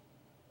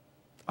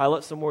 I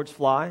let some words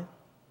fly.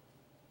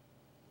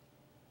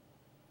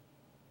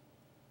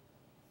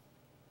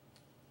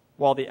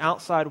 While the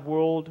outside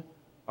world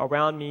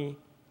around me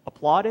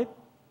applauded,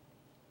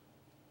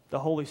 the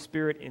Holy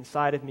Spirit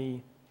inside of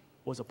me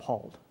was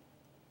appalled.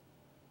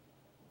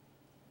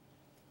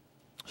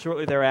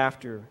 Shortly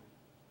thereafter,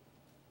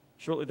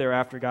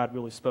 God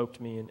really spoke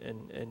to me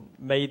and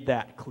made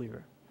that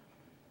clear.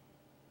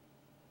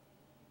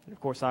 And of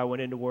course, I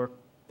went into work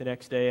the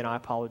next day and I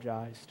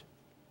apologized.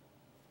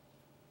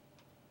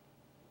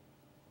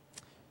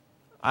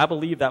 I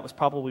believe that was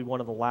probably one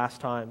of the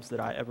last times that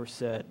I ever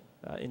said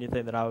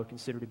anything that I would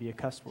consider to be a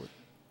cuss word.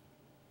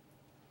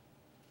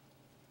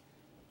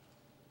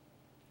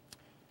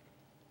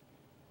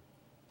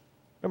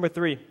 Number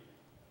 3,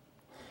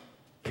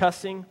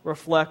 cussing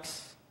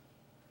reflects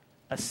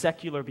a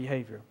secular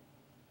behavior.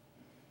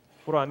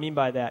 What do I mean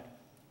by that?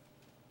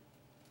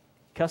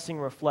 Cussing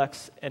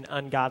reflects an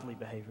ungodly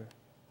behavior.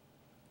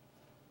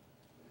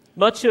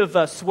 Much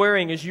of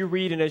swearing, as you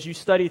read and as you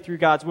study through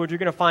God's Word, you're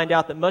going to find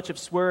out that much of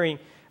swearing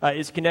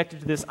is connected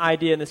to this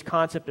idea and this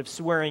concept of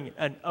swearing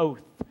an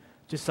oath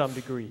to some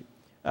degree.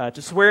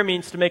 To swear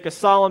means to make a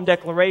solemn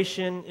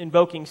declaration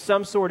invoking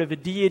some sort of a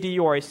deity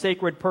or a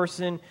sacred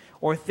person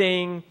or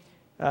thing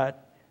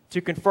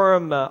to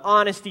confirm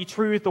honesty,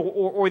 truth,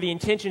 or the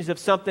intentions of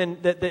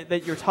something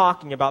that you're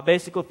talking about.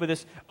 Basically, for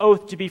this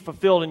oath to be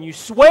fulfilled, and you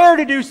swear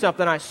to do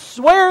something, I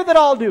swear that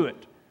I'll do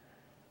it.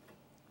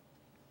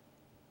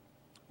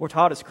 We're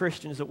taught as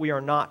Christians that we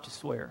are not to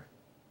swear.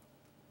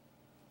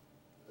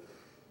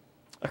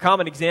 A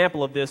common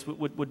example of this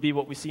would be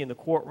what we see in the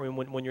courtroom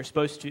when you're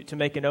supposed to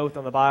make an oath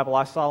on the Bible.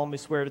 "I solemnly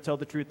swear to tell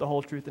the truth, the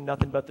whole truth, and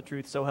nothing but the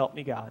truth, so help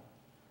me God."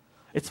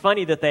 It's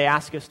funny that they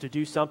ask us to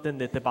do something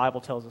that the Bible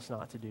tells us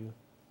not to do,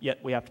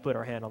 yet we have to put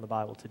our hand on the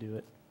Bible to do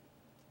it.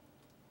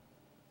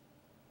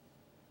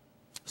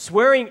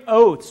 Swearing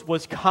oaths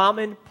was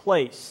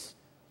commonplace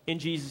in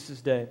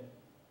Jesus' day.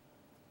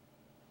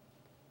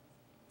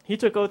 He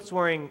took oath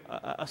swearing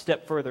a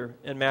step further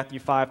in Matthew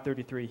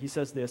 5:33. He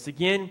says this,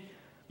 "Again,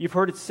 you've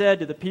heard it said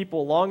to the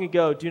people long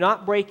ago, 'Do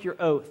not break your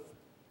oath,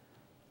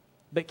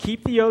 but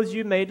keep the oaths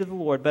you made to the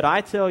Lord. But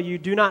I tell you,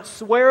 do not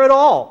swear at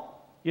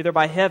all, either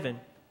by heaven,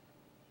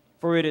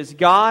 for it is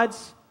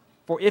God's,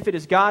 for if it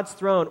is God's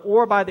throne,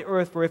 or by the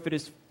earth, for if it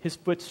is his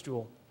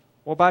footstool,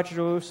 or by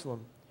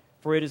Jerusalem,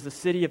 for it is the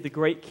city of the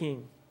great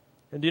King.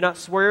 And do not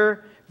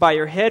swear by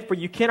your head, for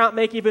you cannot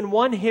make even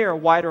one hair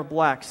white or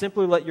black.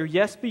 Simply let your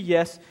yes be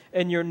yes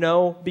and your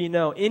no be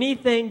no.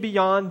 Anything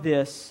beyond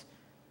this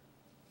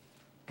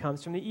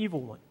comes from the evil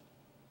one."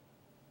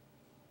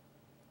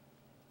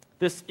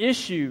 This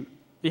issue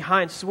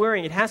behind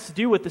swearing, it has to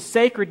do with the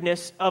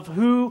sacredness of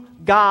who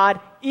God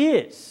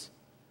is.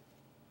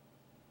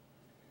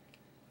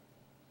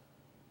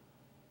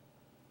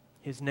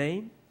 His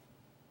name,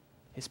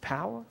 His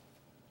power,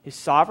 His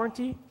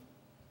sovereignty.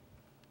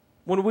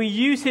 When we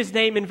use His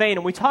name in vain,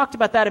 and we talked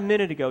about that a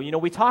minute ago.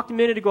 We talked a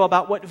minute ago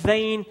about what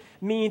vain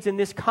means in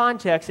this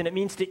context, and it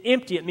means to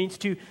empty, it means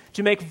to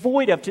make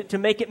void of, to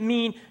make it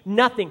mean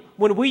nothing.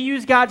 When we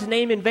use God's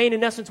name in vain,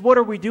 in essence, what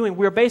are we doing?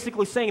 We're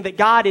basically saying that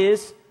God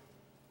is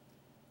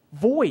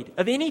void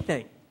of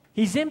anything.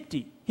 He's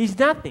empty. He's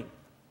nothing.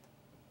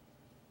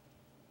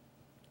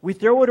 We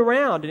throw it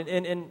around,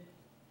 and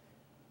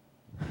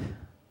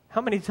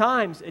how many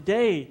times a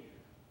day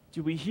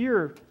do we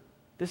hear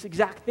this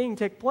exact thing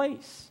take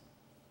place?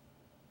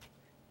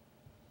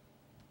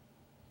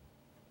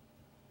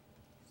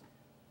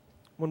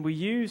 When we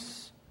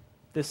use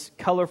this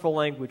colorful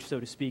language, so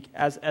to speak,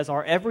 as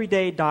our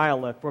everyday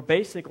dialect, we're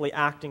basically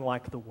acting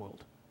like the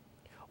world.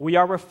 We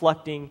are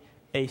reflecting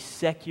a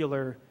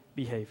secular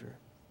behavior.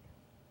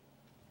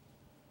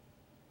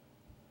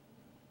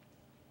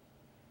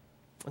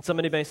 And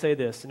somebody may say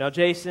this, now,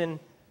 Jason,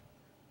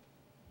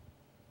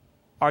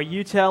 are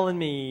you telling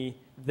me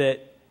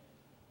that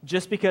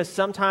just because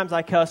sometimes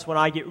I cuss when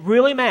I get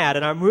really mad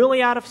and I'm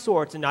really out of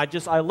sorts and I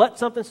let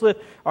something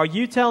slip, are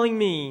you telling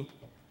me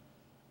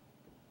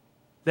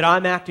that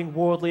I'm acting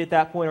worldly at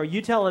that point? Are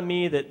you telling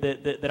me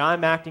that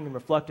I'm acting and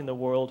reflecting the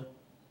world?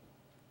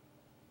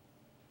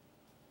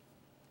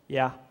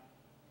 Yeah,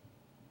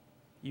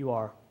 you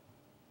are.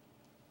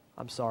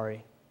 I'm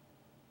sorry.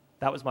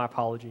 That was my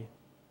apology.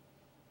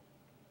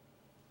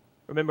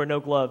 Remember, no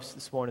gloves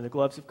this morning. The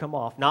gloves have come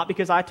off. Not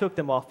because I took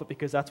them off, but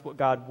because that's what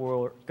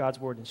God's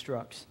Word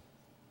instructs.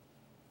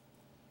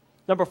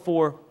 Number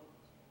 4.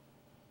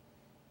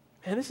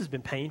 Man, this has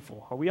been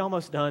painful. Are we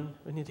almost done?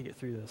 We need to get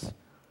through this.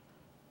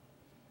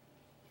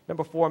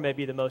 Number 4 may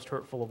be the most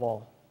hurtful of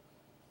all.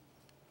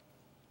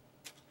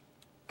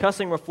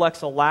 Cussing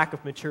reflects a lack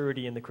of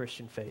maturity in the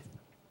Christian faith.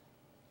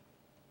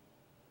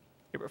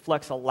 It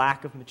reflects a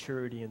lack of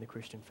maturity in the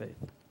Christian faith.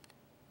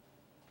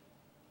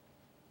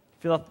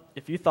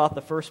 If you thought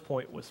the first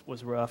point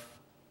was rough,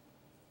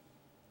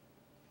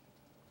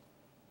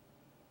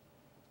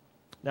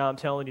 now I'm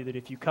telling you that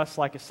if you cuss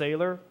like a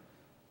sailor,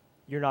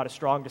 you're not a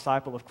strong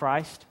disciple of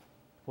Christ.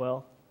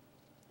 Well,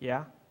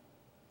 yeah.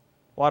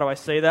 Why do I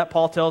say that?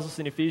 Paul tells us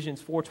in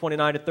Ephesians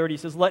 4:29-30, he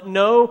says, "Let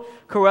no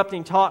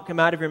corrupting talk come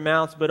out of your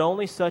mouths, but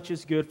only such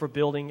as good for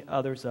building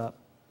others up,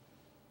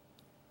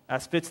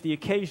 as fits the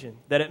occasion,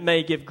 that it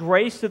may give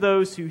grace to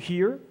those who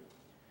hear.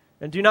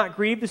 And do not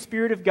grieve the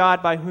Spirit of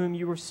God, by whom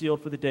you were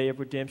sealed for the day of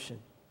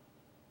redemption."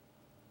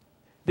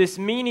 This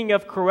meaning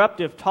of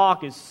corruptive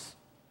talk it's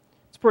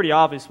pretty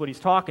obvious what he's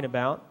talking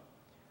about.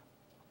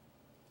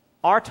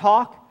 Our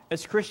talk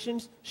as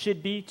Christians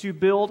should be to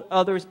build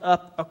others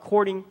up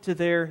according to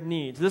their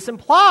needs. This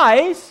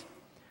implies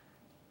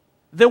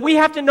that we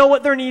have to know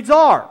what their needs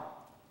are,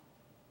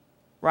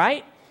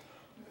 right?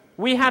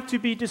 We have to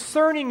be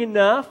discerning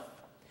enough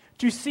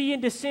to see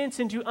and to sense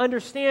and to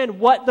understand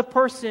what the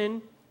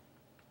person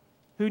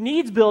who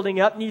needs building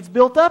up needs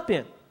built up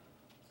in.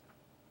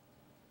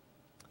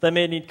 They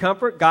may need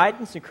comfort,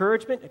 guidance,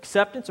 encouragement,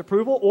 acceptance,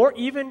 approval, or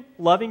even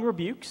loving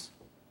rebukes.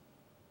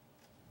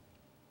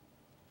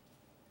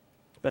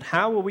 But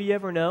how will we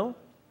ever know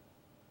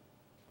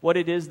what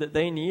it is that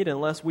they need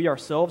unless we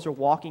ourselves are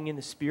walking in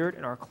the Spirit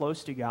and are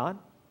close to God?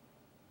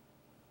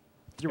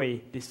 Through a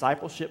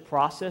discipleship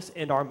process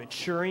and are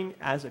maturing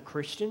as a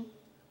Christian?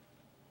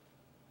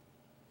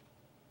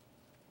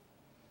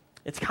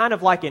 It's kind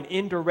of like an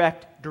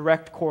indirect,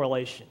 direct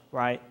correlation,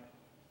 right?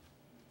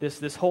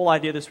 This whole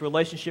idea, this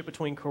relationship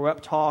between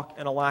corrupt talk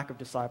and a lack of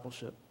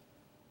discipleship.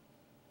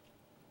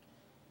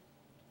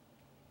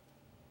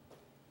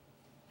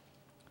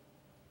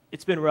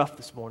 It's been rough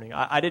this morning.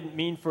 I didn't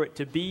mean for it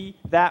to be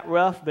that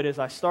rough, but as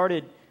I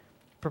started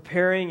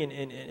preparing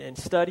and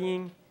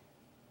studying,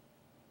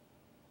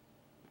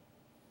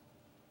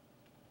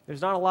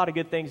 there's not a lot of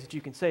good things that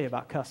you can say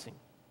about cussing.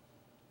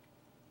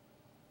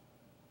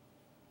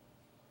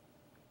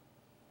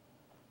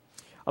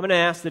 I'm going to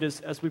ask that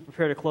as we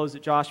prepare to close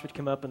that Josh would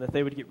come up and that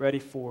they would get ready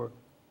for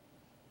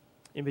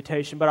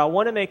invitation. But I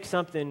want to make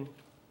something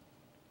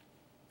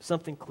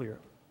clear.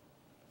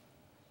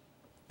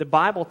 The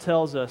Bible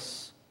tells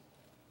us,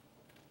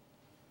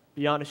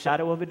 beyond a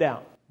shadow of a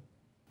doubt,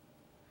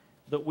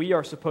 that we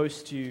are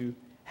supposed to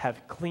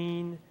have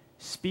clean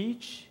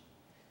speech,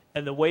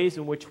 and the ways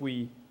in which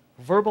we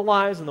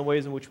verbalize and the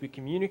ways in which we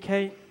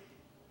communicate.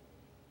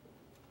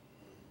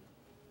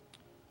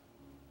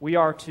 We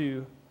are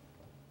to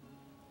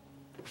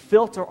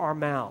filter our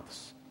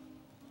mouths.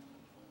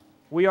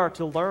 We are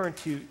to learn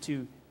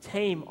to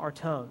tame our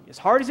tongue, as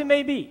hard as it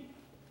may be.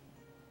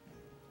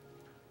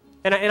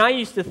 And I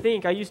used to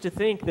think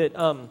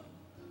that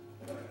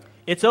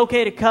it's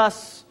okay to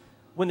cuss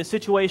when the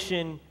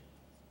situation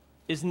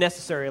is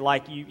necessary,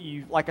 like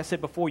like I said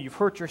before, you've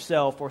hurt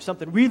yourself or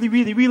something really,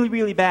 really, really,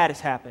 really bad has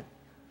happened.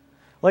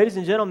 Ladies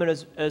and gentlemen,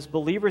 as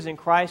believers in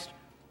Christ,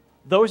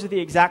 those are the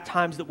exact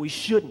times that we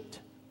shouldn't.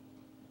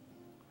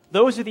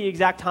 Those are the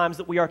exact times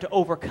that we are to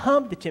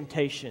overcome the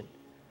temptation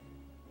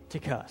to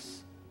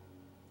cuss.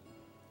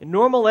 In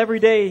normal,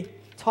 everyday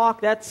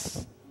talk,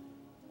 that's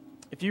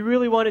If you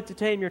really wanted to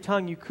tame your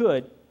tongue, you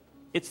could.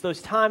 It's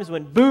those times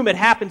when, boom, it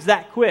happens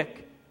that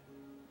quick.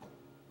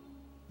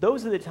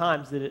 Those are the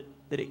times that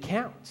it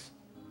counts.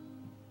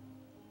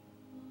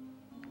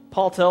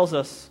 Paul tells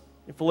us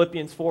in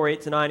Philippians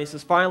 4:8-9, he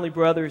says, "Finally,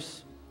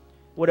 brothers,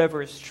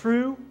 whatever is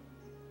true,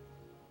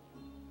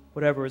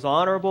 whatever is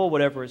honorable,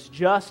 whatever is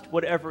just,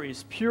 whatever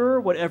is pure,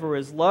 whatever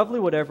is lovely,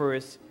 whatever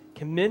is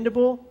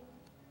commendable,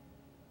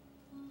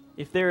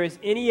 if there is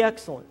any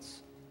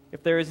excellence,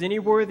 if there is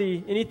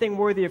anything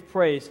worthy of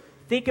praise,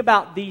 think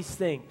about these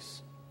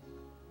things.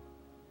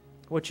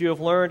 What you have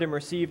learned and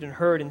received and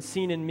heard and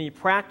seen in me,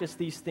 practice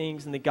these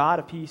things, and the God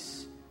of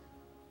peace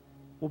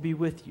will be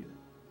with you."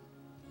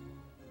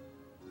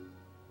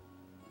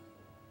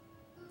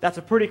 That's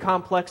a pretty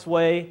complex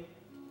way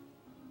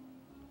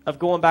of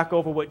going back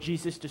over what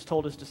Jesus just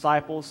told his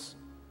disciples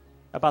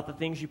about the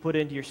things you put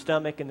into your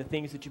stomach and the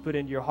things that you put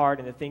into your heart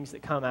and the things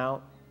that come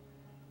out.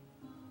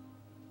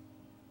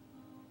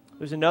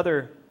 There's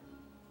another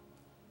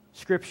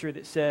scripture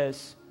that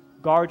says,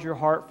 "Guard your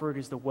heart, for it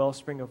is the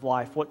wellspring of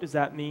life." What does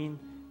that mean?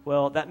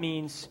 Well, that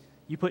means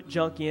you put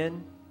junk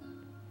in,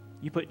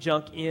 you put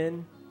junk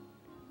in,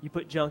 you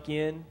put junk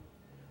in,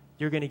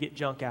 you're going to get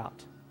junk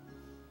out.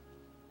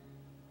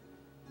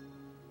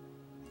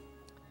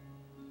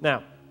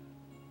 Now,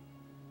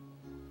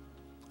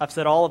 I've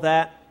said all of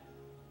that,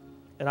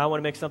 and I want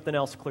to make something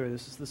else clear.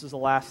 This is the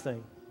last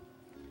thing.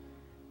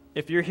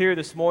 If you're here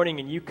this morning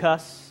and you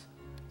cuss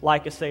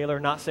like a sailor,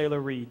 not Sailor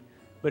Reed,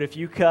 but if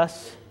you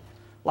cuss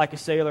like a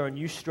sailor and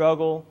you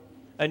struggle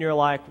and you're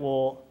like,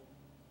 well,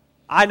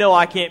 I know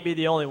I can't be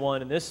the only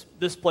one, and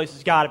this place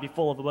has got to be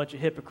full of a bunch of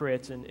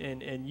hypocrites,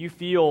 and you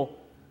feel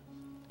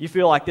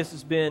like this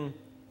has been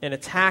an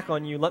attack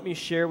on you, let me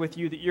share with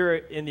you that you're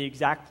in the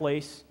exact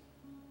place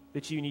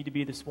that you need to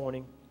be this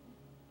morning.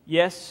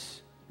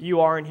 Yes,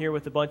 you are in here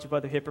with a bunch of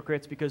other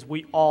hypocrites because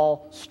we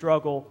all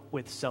struggle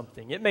with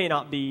something. It may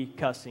not be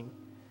cussing.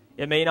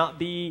 It may not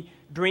be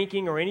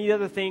drinking or any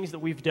other things that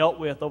we've dealt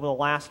with over the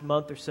last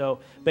month or so,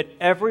 but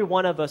every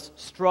one of us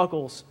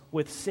struggles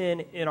with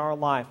sin in our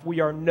life. We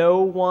are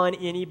no one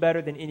any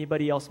better than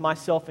anybody else,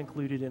 myself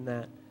included in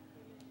that.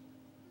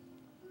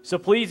 So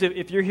please,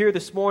 if you're here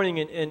this morning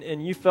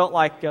and you felt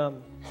like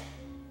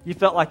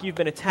you've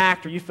been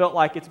attacked or you felt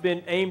like it's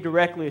been aimed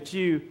directly at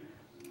you,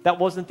 that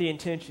wasn't the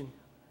intention.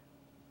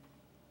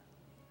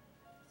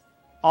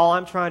 All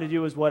I'm trying to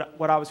do is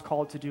what I was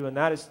called to do, and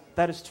that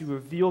is to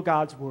reveal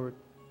God's word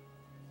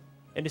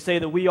and to say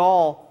that we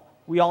all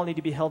need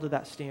to be held to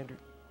that standard.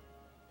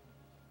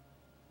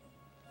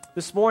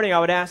 This morning, I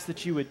would ask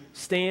that you would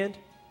stand.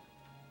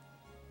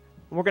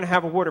 And we're going to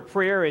have a word of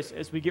prayer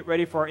as we get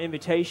ready for our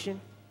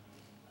invitation.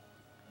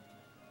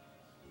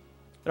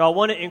 And I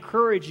want to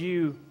encourage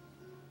you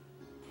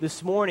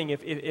this morning,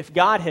 if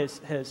God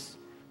has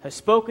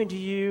spoken to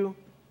you,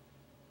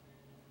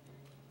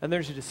 and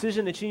there's a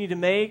decision that you need to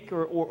make,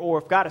 or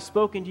if God has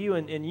spoken to you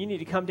and you need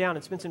to come down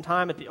and spend some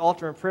time at the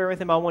altar in prayer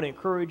with Him, I want to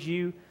encourage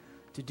you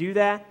to do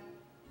that.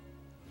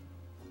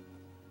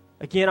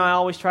 Again, I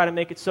always try to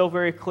make it so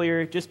very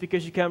clear, just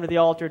because you come to the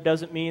altar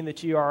doesn't mean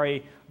that you are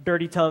a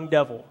dirty-tongued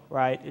devil,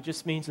 right? It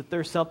just means that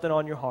there's something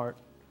on your heart.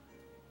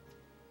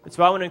 And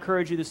so I want to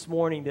encourage you this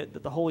morning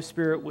that the Holy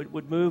Spirit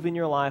would move in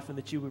your life and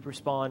that you would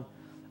respond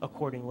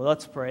accordingly.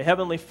 Let's pray.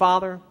 Heavenly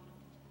Father,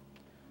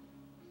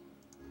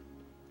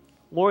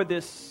 Lord,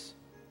 this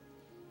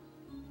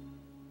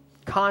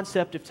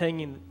concept of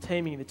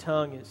taming the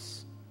tongue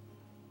is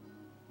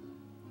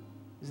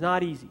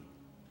not easy.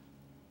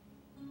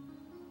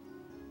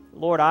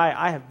 Lord,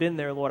 I have been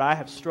there, Lord. I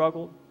have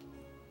struggled.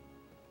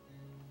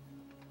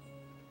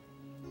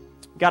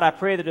 God, I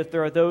pray that if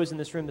there are those in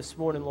this room this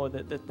morning, Lord,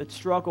 that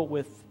struggle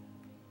with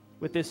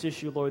this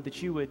issue, Lord,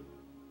 that you would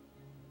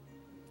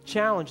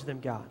challenge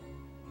them, God.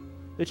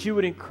 That you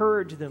would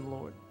encourage them,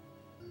 Lord.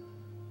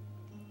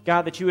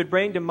 God, that you would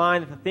bring to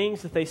mind that the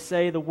things that they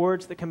say, the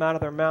words that come out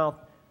of their mouth,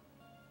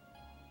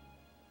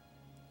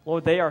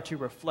 Lord, they are to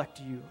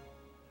reflect you.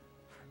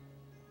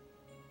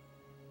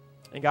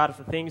 And God, if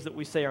the things that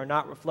we say are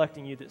not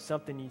reflecting you, that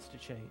something needs to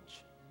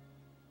change.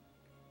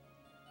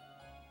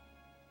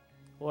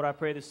 Lord, I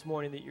pray this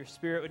morning that your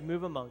Spirit would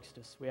move amongst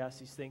us. We ask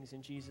these things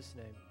in Jesus'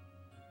 name.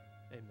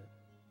 Amen.